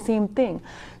seeing the same thing.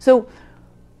 So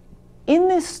in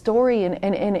this story,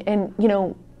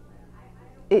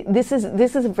 this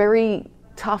is a very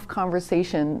tough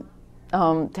conversation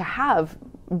to have,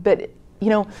 but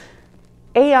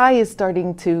AI is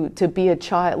starting to be a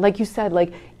child, like you said,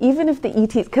 like even if the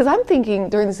ETs, because I'm thinking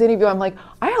during this interview, I'm like,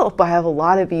 I hope I have a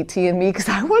lot of ET in me because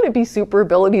I want to be super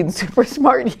ability and super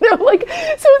smart, so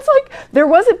it's like there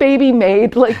was a baby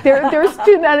made, like there's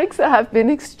genetics that have been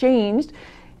exchanged,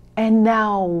 and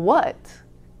now what?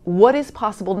 What is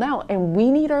possible now? And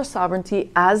we need our sovereignty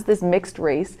as this mixed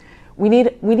race. We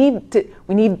need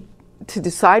to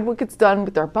decide what gets done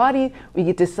with our body. We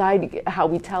get to decide how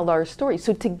we tell our stories.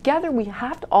 So together we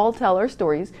have to all tell our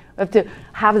stories. We have to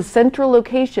have a central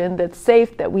location that's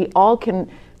safe, that we all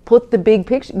can put the big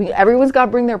picture. Everyone's got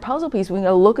to bring their puzzle piece. We got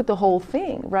to look at the whole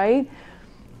thing, right?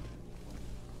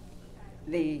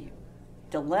 The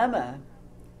dilemma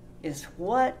is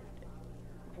what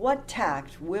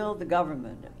tact will the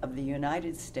government of the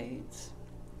United States,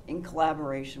 in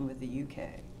collaboration with the UK,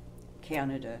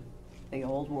 Canada, the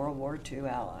old World War II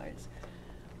allies,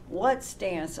 what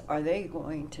stance are they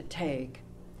going to take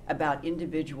about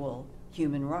individual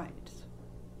human rights?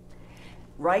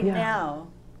 Right now,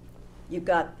 you've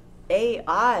got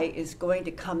AI is going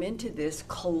to come into this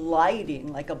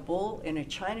colliding like a bull in a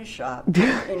china shop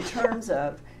in terms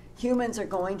of humans are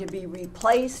going to be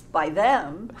replaced by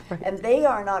them, and they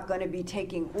are not going to be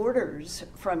taking orders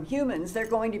from humans. They're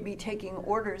going to be taking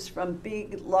orders from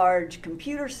big, large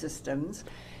computer systems.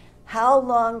 How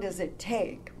long does it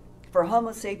take for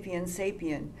Homo sapiens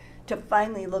sapien to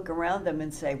finally look around them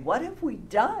and say, what have we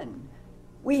done?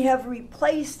 We have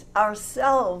replaced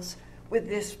ourselves with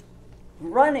this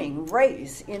running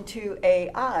race into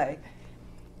AI.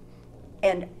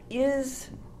 And is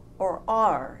or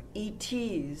are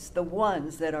ETs the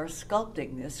ones that are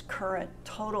sculpting this current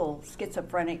total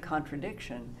schizophrenic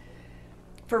contradiction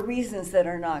for reasons that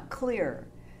are not clear?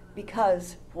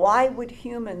 Because why would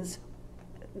humans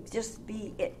just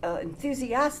be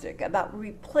enthusiastic about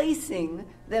replacing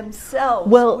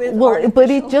themselves with artificial but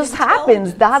it just happens.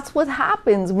 intelligence? That's what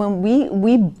happens when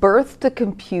we birthed a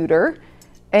computer,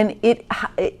 and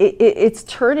it's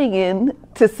turning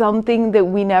into something that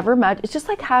we never imagined. It's just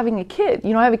like having a kid.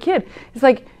 I have a kid. It's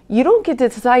like you don't get to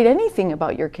decide anything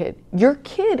about your kid. Your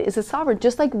kid is a sovereign,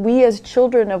 just like we as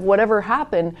children of whatever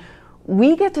happened,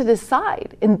 we get to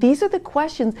decide. And these are the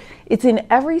questions. It's in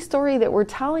every story that we're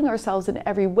telling ourselves in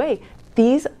every way.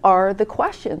 These are the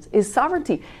questions. Is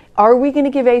sovereignty. Are we going to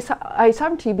give AI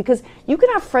sovereignty? Because you can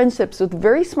have friendships with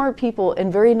very smart people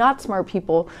and very not smart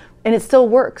people, and it still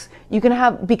works. You can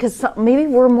have, because maybe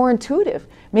we're more intuitive.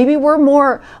 Maybe we're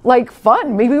more like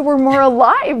fun. Maybe we're more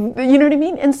alive. You know what I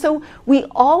mean? And so we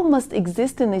all must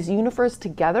exist in this universe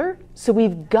together. So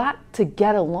we've got to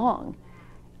get along.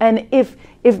 And if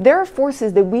there are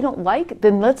forces that we don't like,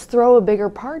 then let's throw a bigger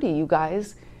party, you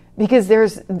guys. Because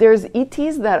there's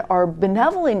ETs that are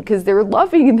benevolent because they're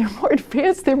loving and they're more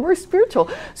advanced, they're more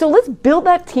spiritual. So let's build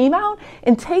that team out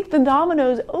and take the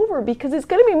dominoes over, because it's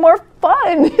going to be more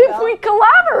fun if we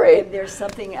collaborate. And there's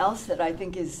something else that I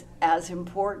think is as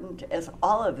important as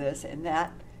all of this, and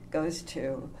that goes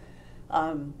to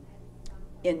in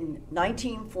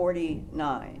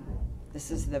 1949, this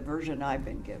is the version I've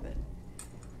been given,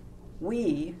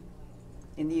 we,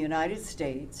 in the United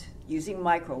States, using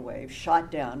microwaves,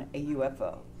 shot down a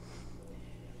UFO.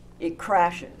 It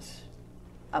crashes.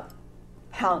 A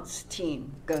Pounce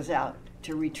team goes out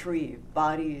to retrieve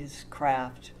bodies,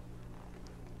 craft.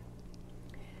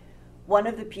 One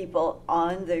of the people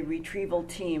on the retrieval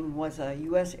team was a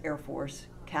U.S. Air Force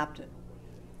captain.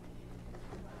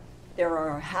 There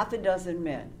are half a dozen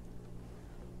men.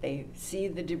 They see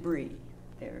the debris.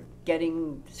 They're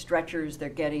getting stretchers, they're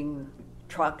getting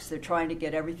trucks, they're trying to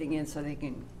get everything in so they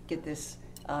can get this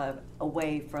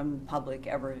away from public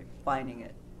ever finding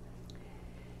it.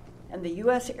 And the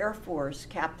U.S. Air Force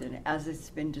captain, as it's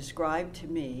been described to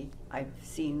me, I've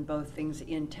seen both things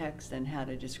in text and had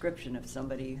a description of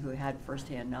somebody who had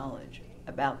firsthand knowledge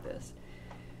about this.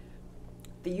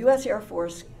 The U.S. Air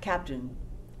Force captain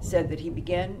said that he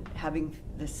began having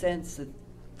the sense that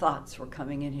thoughts were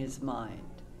coming in his mind.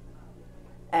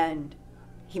 And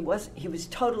he was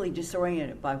totally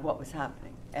disoriented by what was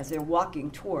happening as they're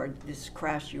walking toward this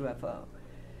crashed UFO.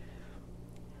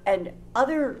 And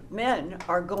other men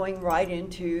are going right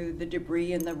into the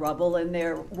debris and the rubble, and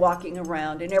they're walking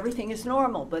around, and everything is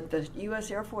normal. But the U.S.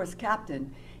 Air Force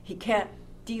captain, he can't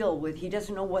deal with, he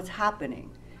doesn't know what's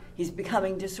happening. He's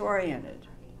becoming disoriented.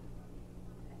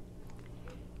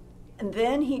 And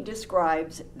then he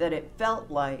describes that it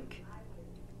felt like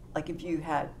if you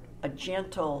had a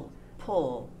gentle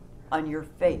pull on your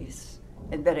face,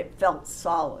 and that it felt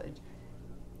solid.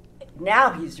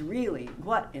 Now he's really,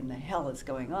 what in the hell is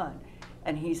going on?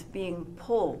 And he's being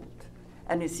pulled.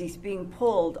 And as he's being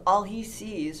pulled, all he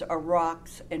sees are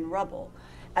rocks and rubble.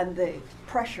 And the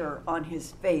pressure on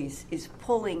his face is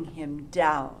pulling him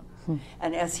down.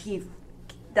 And as he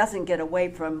doesn't get away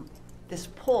from this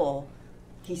pull,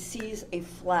 he sees a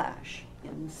flash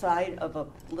inside of a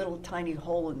little tiny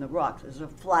hole in the rocks. There's a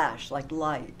flash like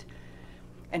light.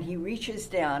 And he reaches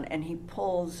down and he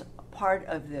pulls part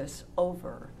of this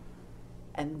over.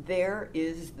 And there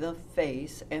is the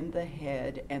face and the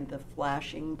head and the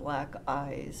flashing black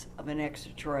eyes of an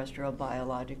extraterrestrial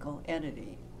biological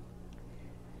entity.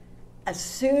 As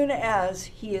soon as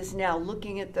he is now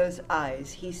looking at those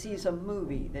eyes, he sees a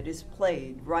movie that is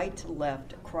played right to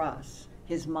left across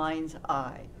his mind's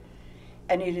eye.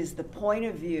 And it is the point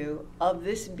of view of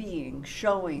this being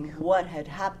showing what had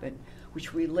happened,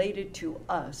 which related to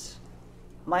us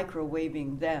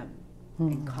microwaving them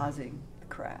and causing the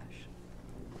crash.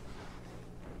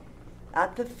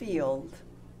 At the field,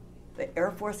 the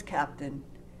Air Force captain,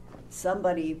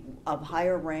 somebody of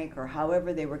higher rank or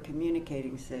however they were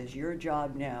communicating, says, your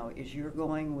job now is you're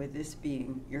going with this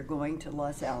being, you're going to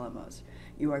Los Alamos.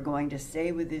 You are going to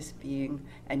stay with this being,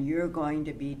 and you're going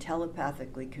to be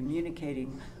telepathically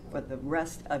communicating for the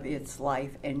rest of its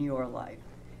life and your life.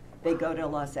 They go to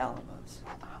Los Alamos.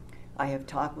 I have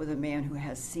talked with a man who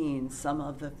has seen some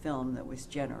of the film that was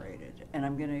generated, and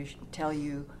I'm going to tell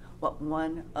you what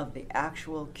one of the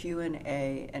actual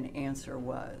Q&A and answer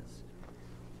was.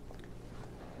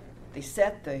 They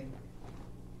set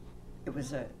it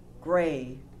was a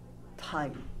gray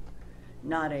type,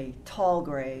 not a tall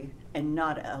gray and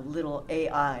not a little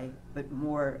AI, but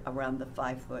more around the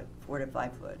 5 foot, 4 to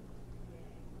 5 foot.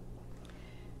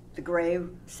 The gray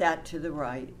sat to the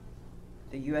right.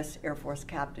 The U.S. Air Force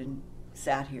captain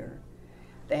sat here.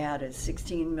 They had a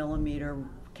 16 millimeter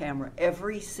camera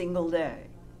every single day.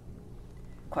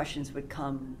 Questions would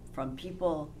come from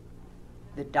people,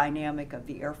 the dynamic of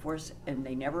the Air Force, and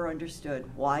they never understood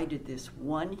why did this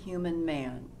one human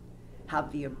man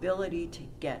have the ability to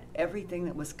get everything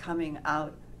that was coming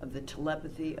out of the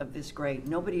telepathy of this gray.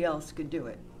 Nobody else could do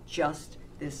it, just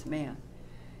this man.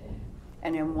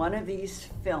 And in one of these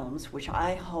films, which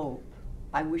I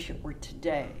wish it were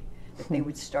today, that they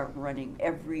would start running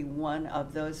every one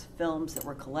of those films that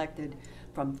were collected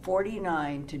from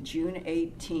 49 to June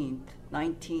 18th,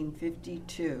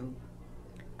 1952,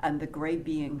 and the gray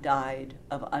being died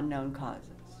of unknown causes.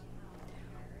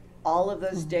 All of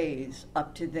those days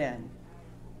up to then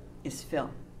is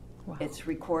film. Wow. It's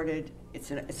recorded, it's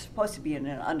supposed to be in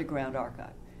an underground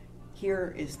archive.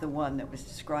 Here is the one that was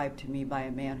described to me by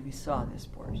a man who saw this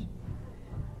portion.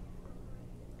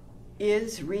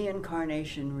 Is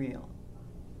reincarnation real?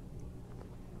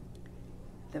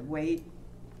 The way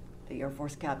the Air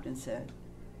Force captain said,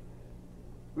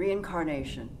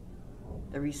 reincarnation,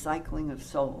 the recycling of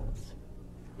souls,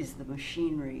 is the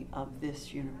machinery of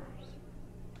this universe,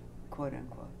 quote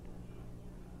unquote.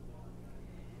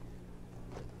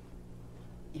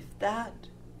 If that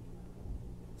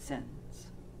sentence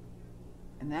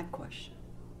and that question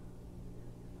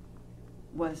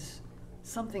was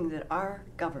something that our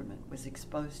government was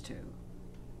exposed to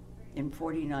in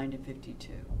 49 to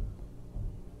 52,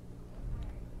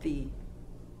 the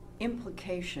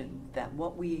implication that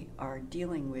what we are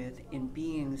dealing with in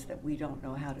beings that we don't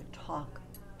know how to talk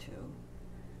to,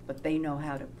 but they know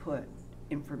how to put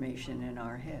information in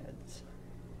our heads,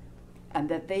 and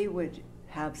that they would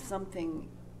have something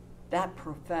that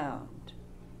profound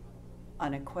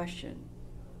on a question,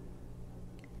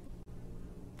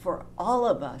 for all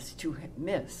of us to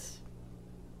miss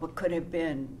what could have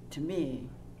been, to me,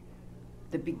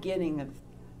 the beginning of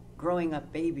growing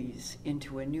up babies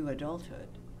into a new adulthood.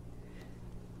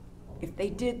 If they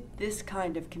did this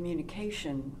kind of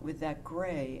communication with that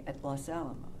gray at Los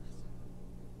Alamos,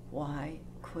 why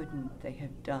couldn't they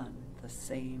have done the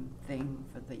same thing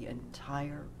for the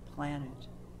entire planet?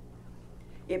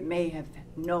 It may have,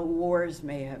 no wars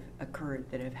may have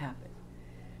occurred that have happened.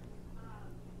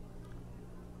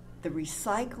 The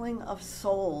recycling of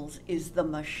souls is the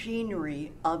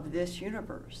machinery of this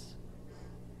universe.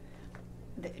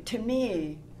 To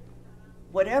me,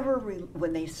 whatever,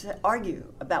 when they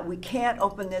argue about we can't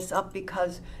open this up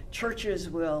because churches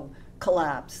will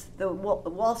collapse, the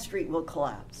Wall Street will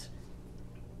collapse,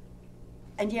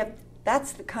 and yet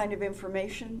that's the kind of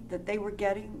information that they were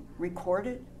getting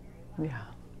recorded.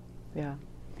 Yeah.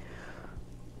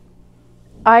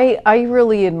 I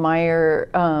really admire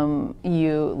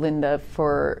you, Linda,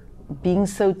 for being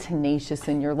so tenacious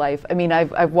in your life. I mean,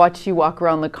 I've watched you walk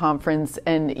around the conference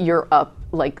and you're up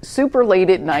like super late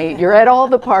at night. You're at all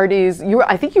the parties.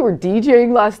 I think you were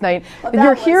DJing last night. Oh,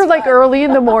 you're here like early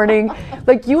in the morning.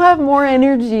 Like you have more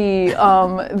energy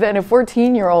than a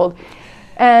 14-year-old.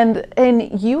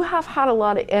 And you have had a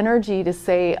lot of energy to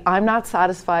say, I'm not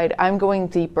satisfied. I'm going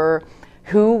deeper.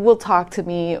 Who will talk to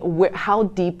me? How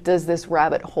deep does this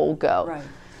rabbit hole go? Right.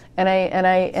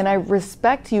 And I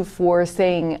respect you for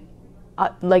saying,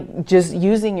 like just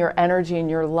using your energy in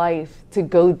your life to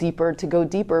go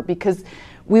deeper, because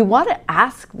we want to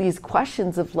ask these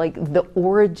questions of like the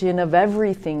origin of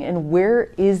everything and where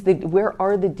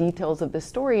are the details of the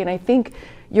story. And I think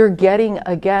you're getting,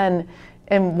 again,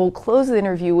 and we'll close the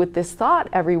interview with this thought,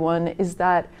 everyone, is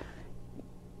that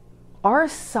our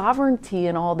sovereignty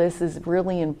in all this is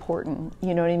really important.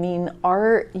 You know what I mean?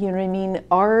 Our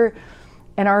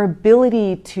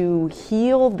ability to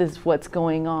heal this, what's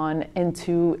going on, and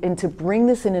to bring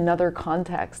this in another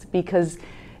context. Because,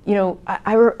 you know,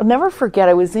 I'll never forget,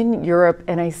 I was in Europe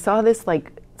and I saw this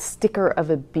like sticker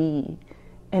of a bee,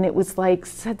 and it was like,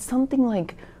 said something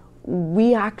like,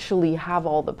 we actually have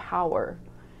all the power.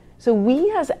 So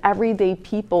we as everyday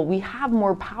people, we have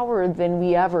more power than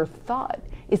we ever thought.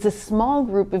 It's a small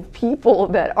group of people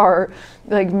that are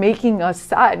like making us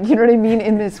sad, you know what I mean,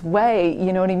 in this way,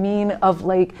 you know what I mean, of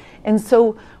like, and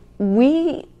so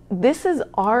this is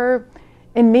our,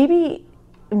 and maybe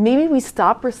we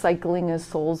stop recycling as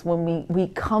souls when we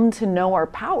come to know our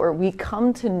power. We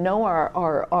come to know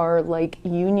our like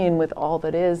union with all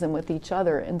that is and with each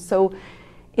other. And so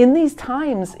in these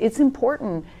times, it's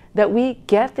important that we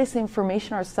get this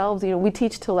information ourselves. You know, we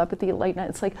teach telepathy at LightNet.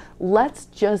 It's like, let's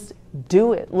just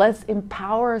do it. Let's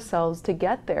empower ourselves to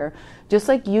get there. Just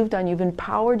like you've done, you've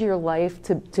empowered your life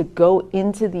to go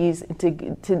into these,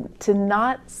 to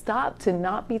not stop, to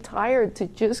not be tired, to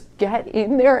just get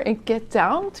in there and get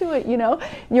down to it, you know?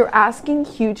 You're asking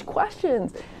huge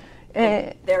questions.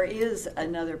 And there is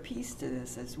another piece to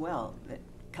this as well that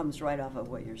comes right off of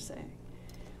what you're saying.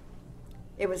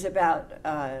 It was about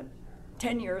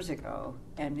 10 years ago,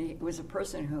 and he was a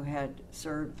person who had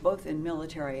served both in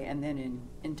military and then in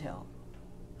intel.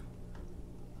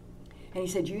 And he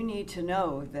said, you need to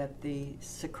know that the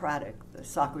Socratic, the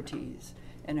Socrates,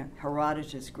 and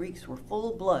Herodotus Greeks were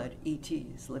full-blood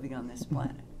ETs living on this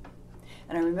planet.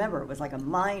 And I remember it was like a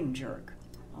mind jerk.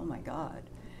 Oh my God.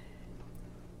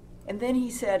 And then he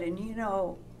said, and you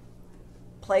know,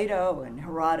 Plato and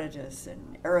Herodotus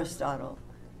and Aristotle,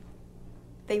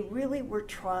 they really were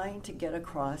trying to get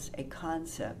across a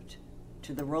concept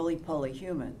to the roly-poly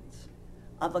humans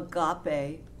of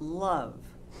agape love.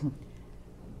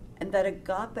 And that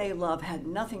agape love had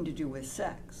nothing to do with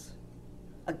sex.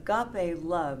 Agape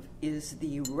love is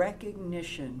the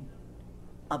recognition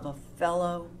of a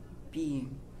fellow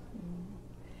being.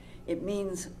 It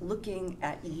means looking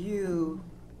at you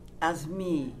as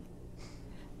me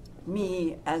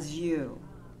as you,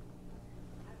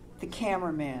 the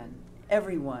cameraman,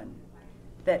 everyone,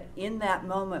 that in that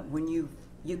moment when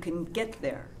you can get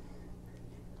there,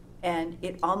 and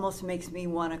it almost makes me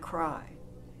want to cry,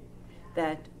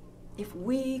 that if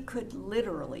we could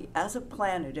literally, as a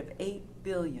planet of 8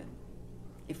 billion,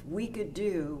 if we could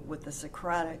do what the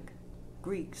Socratic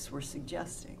Greeks were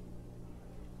suggesting,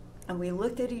 and we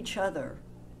looked at each other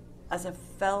as a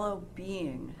fellow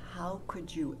being, how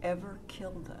could you ever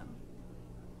kill them?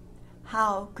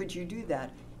 How could you do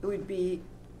that? It would be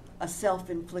a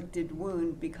self-inflicted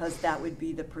wound, because that would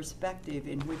be the perspective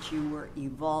in which you were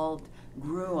evolved,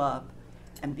 grew up,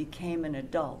 and became an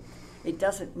adult. It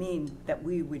doesn't mean that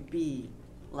we would be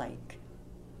like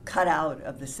cut out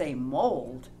of the same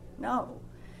mold. No,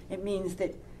 it means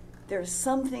that there's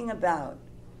something about,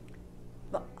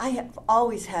 but I have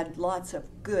always had lots of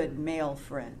good male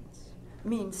friends. I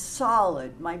mean,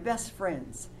 solid, my best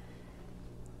friends.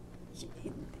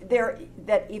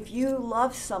 That if you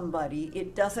love somebody,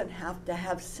 it doesn't have to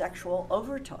have sexual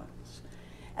overtones.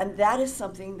 And that is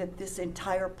something that this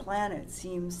entire planet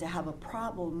seems to have a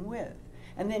problem with.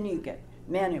 And then you get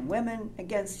men and women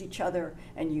against each other,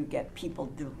 and you get people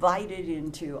divided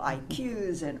into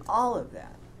IQs and all of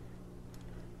that.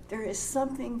 There is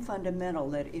something fundamental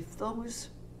that if those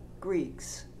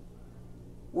Greeks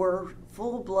were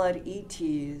full-blood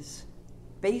ETs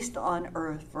based on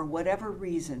Earth for whatever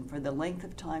reason, for the length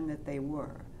of time that they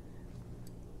were,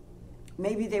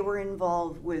 maybe they were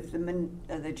involved with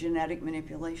the genetic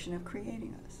manipulation of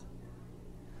creating us.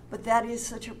 But that is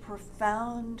such a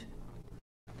profound,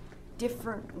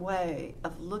 different way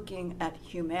of looking at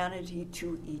humanity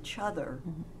to each other,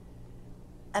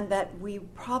 and that we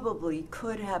probably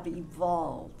could have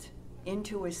evolved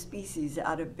into a species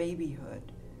out of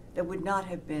babyhood that would not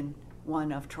have been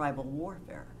one of tribal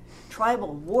warfare.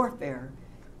 Tribal warfare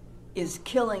is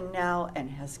killing now and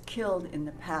has killed in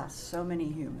the past so many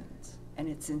humans, and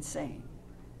it's insane.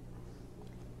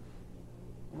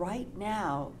 Right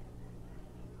now,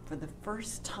 for the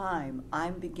first time,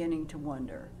 I'm beginning to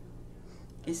wonder,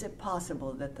 is it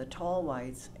possible that the tall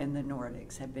whites and the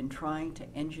Nordics have been trying to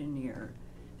engineer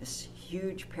this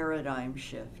huge paradigm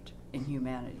shift in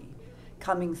humanity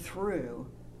coming through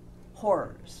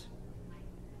horrors?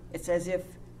 It's as if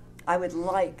I would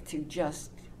like to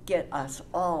just get us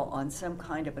all on some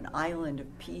kind of an island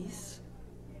of peace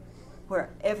where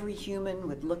every human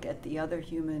would look at the other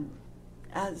human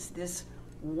as this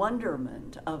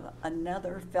wonderment of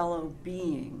another fellow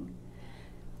being,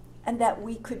 and that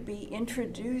we could be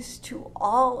introduced to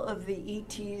all of the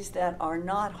ETs that are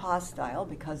not hostile,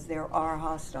 because there are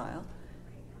hostile.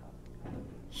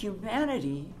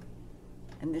 Humanity,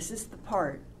 and this is the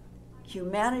part,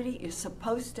 humanity is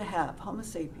supposed to have, Homo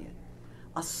sapien,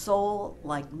 a soul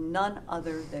like none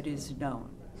other that is known.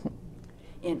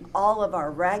 In all of our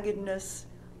raggedness,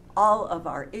 all of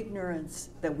our ignorance,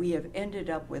 that we have ended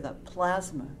up with a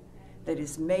plasma that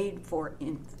is made for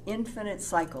infinite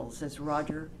cycles, as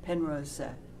Roger Penrose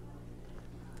said.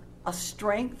 A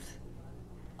strength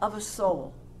of a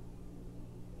soul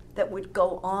that would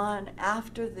go on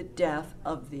after the death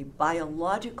of the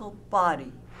biological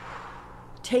body,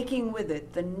 taking with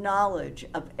it the knowledge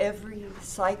of every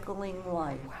cycling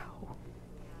life,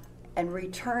 and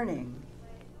returning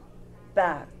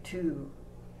back to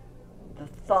the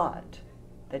thought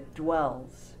that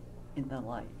dwells in the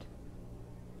light.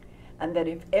 And that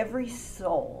if every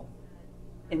soul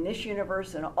in this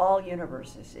universe and all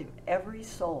universes, if every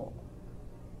soul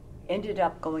ended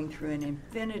up going through an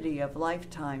infinity of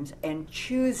lifetimes and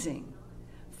choosing,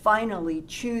 finally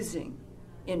choosing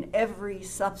in every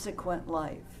subsequent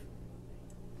life,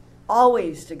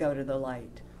 always to go to the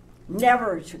light,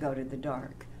 never to go to the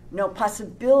dark, no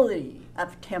possibility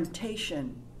of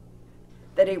temptation,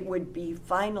 that it would be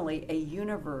finally a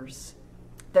universe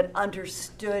that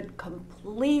understood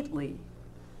completely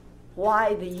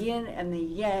why the yin and the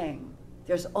yang,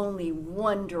 there's only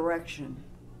one direction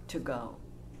to go.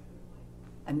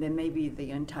 And then maybe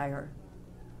the entire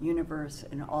universe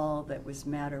and all that was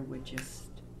matter would just,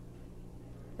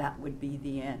 that would be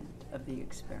the end of the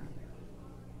experiment.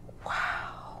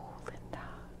 Wow, Linda.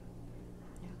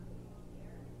 Yeah.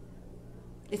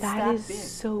 It's That is big.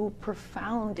 so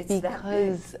profound, It's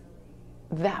because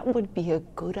that would be a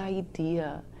good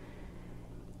idea,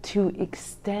 to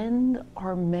extend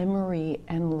our memory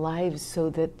and lives so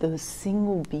that the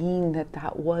single being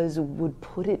that was would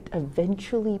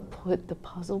eventually put the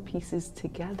puzzle pieces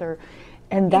together.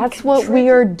 And that's what we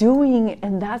are doing,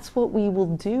 and that's what we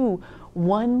will do,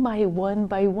 one by one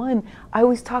by one. I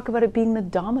always talk about it being the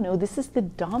domino. This is the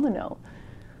domino.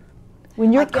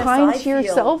 When you're kind to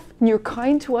yourself and you're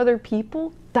kind to other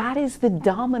people, that is the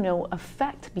domino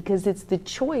effect, because it's the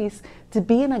choice to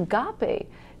be an agape,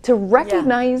 to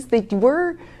recognize that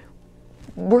we're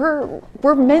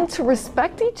meant to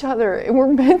respect each other, and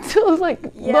we're meant to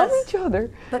love each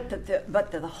other. But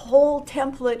the whole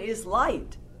template is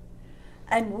light,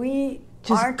 and we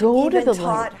Just aren't go to even the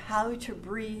taught light. how to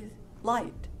breathe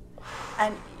light.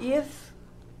 And if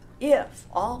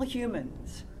all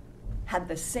humans had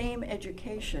the same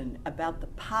education about the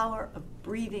power of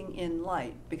breathing in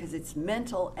light, because it's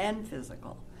mental and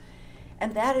physical,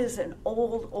 and that is an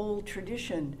old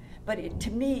tradition, but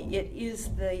to me it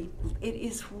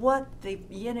is what the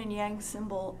yin and yang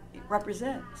symbol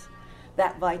represents,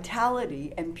 that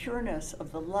vitality and pureness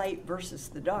of the light versus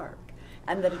the dark,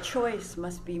 and that a choice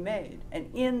must be made. And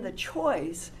in the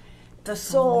choice, the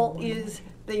soul is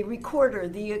the recorder,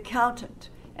 the accountant,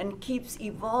 and keeps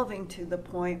evolving to the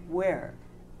point where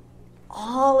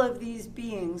all of these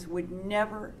beings would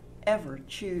never, ever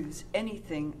choose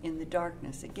anything in the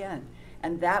darkness again.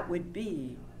 And that would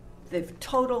be the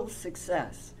total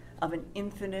success of an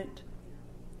infinite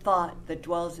thought that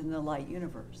dwells in the light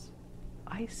universe.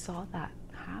 I saw that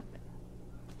happen.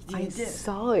 You did.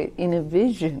 Saw it in a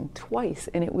vision twice,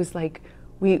 and it was like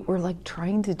we were like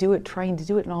trying to do it,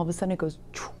 and all of a sudden it goes,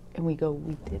 and we go,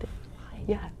 we did it.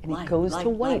 Yeah, and it goes to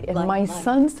white. And my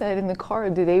son said in the car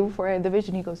the day before I had the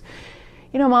vision, he goes,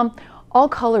 you know, Mom, all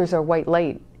colors are white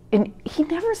light. And he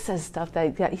never says stuff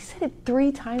like that. He said it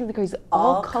 3 times because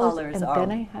all colors and then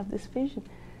I have this vision.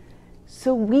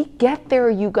 So we get there,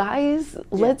 you guys. Yeah.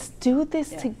 Let's do this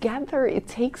together. It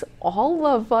takes all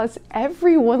of us,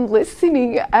 everyone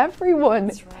listening, everyone.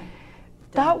 That's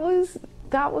right.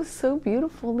 That was so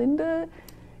beautiful, Linda.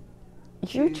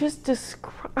 You just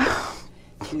described.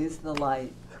 Choose the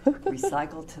light,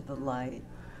 recycle to the light,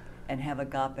 and have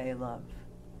agape love.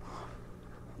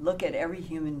 Look at every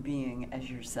human being as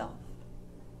yourself.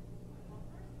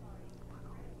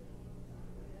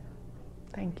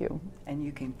 Thank you. And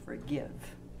you can forgive.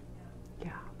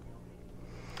 Yeah.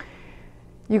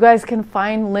 You guys can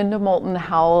find Linda Moulton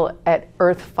Howe at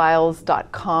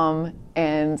earthfiles.com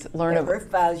and learn about Earth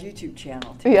Files YouTube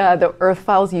channel too. Yeah, the Earth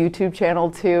Files YouTube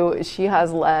channel too. She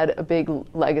has led a big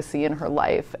legacy in her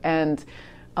life, and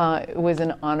it was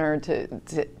an honor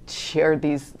to share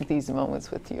these moments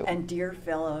with you. And dear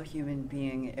fellow human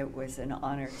being, it was an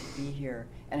honor to be here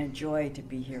and a joy to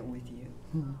be here with you.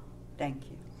 Thank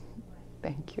you.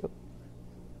 Thank you.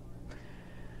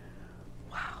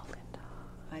 Wow, Linda.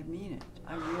 I mean it.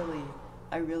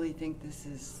 I really think this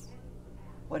is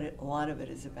what a lot of it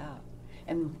is about.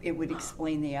 And it would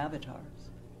explain the avatars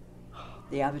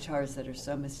that are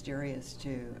so mysterious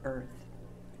to Earth.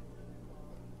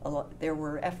 There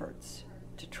were efforts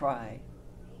to try,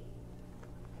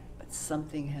 but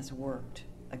something has worked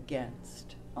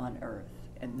against on Earth,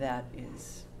 and that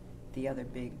is the other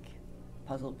big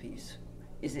puzzle piece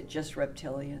Is it just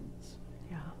reptilians?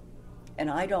 Yeah. And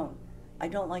I don't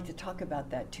like to talk about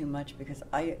that too much because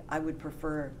I would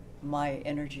prefer my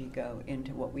energy go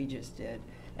into what we just did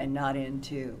and not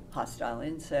into hostile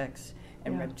insects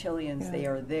and reptilians. They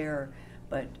are there,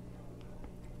 but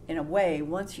in a way,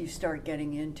 once you start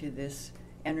getting into this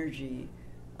energy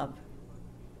of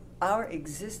our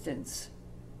existence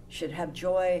should have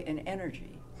joy and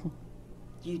energy.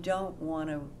 You don't want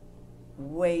to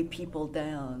weigh people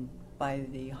down by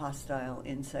the hostile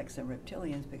insects and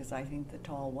reptilians, because I think the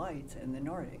tall whites and the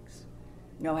Nordics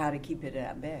know how to keep it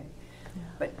at bay. Yeah.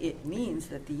 But it means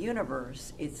that the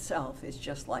universe itself is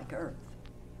just like Earth.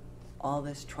 All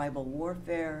this tribal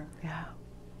warfare,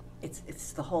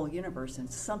 it's the whole universe,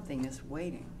 and something is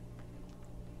waiting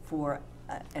for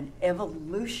an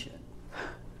evolution.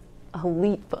 A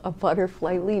leap, a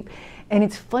butterfly leap. And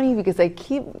it's funny because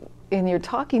in your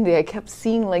talking today, I kept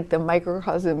seeing like the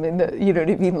microcosm in the, you know what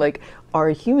I mean, like our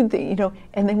human thing, you know.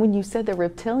 And then when you said the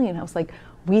reptilian, I was like,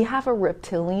 we have a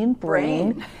reptilian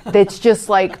brain that's just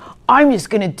like, I'm just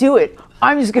going to do it.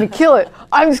 I'm just going to kill it.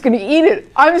 I'm just going to eat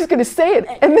it. I'm just going to say it.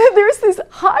 And then there's this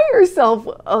higher self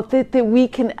that we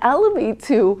can elevate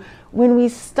to when we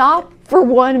stop for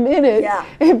 1 minute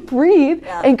and breathe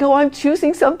and go, I'm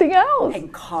choosing something else.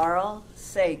 And Carl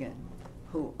Sagan,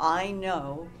 who I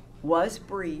know was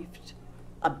briefed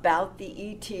about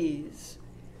the ETs,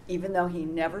 even though he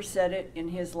never said it in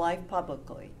his life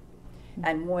publicly.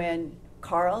 And when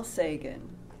Carl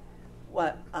Sagan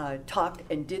talked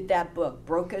and did that book,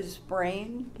 broke his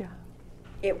brain,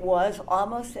 it was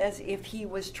almost as if he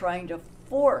was trying to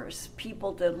force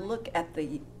people to look at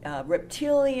the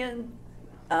reptilian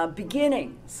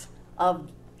beginnings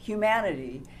of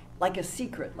humanity like a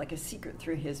secret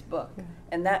through his book.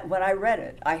 And that when I read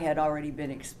it, I had already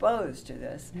been exposed to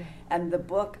this. And the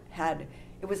book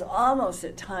it was almost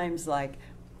at times like,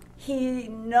 he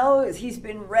knows, he's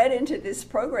been read into this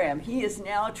program. He is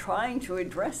now trying to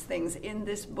address things in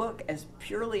this book as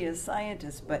purely as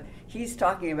scientists, but he's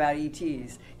talking about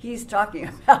ETs. He's talking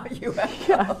about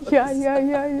UFOs.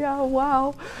 Yeah,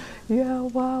 wow. Yeah,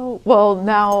 wow. Well,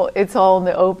 now it's all in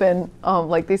the open.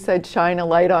 Like they said, shine a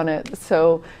light on it.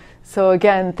 So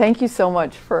again, thank you so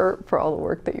much for all the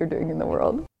work that you're doing in the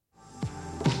world.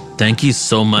 Thank you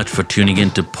so much for tuning in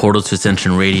to Portal to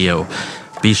Ascension Radio.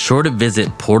 Be sure to visit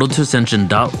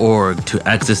portaltoascension.org to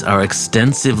access our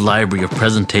extensive library of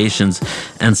presentations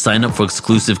and sign up for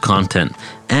exclusive content,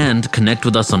 and connect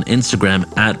with us on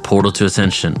Instagram at Portal to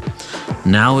Ascension.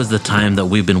 Now is the time that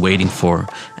we've been waiting for,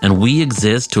 and we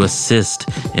exist to assist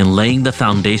in laying the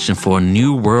foundation for a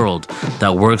new world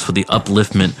that works for the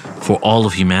upliftment for all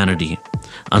of humanity.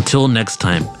 Until next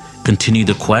time, continue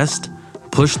the quest,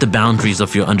 push the boundaries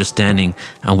of your understanding,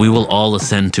 and we will all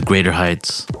ascend to greater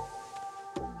heights.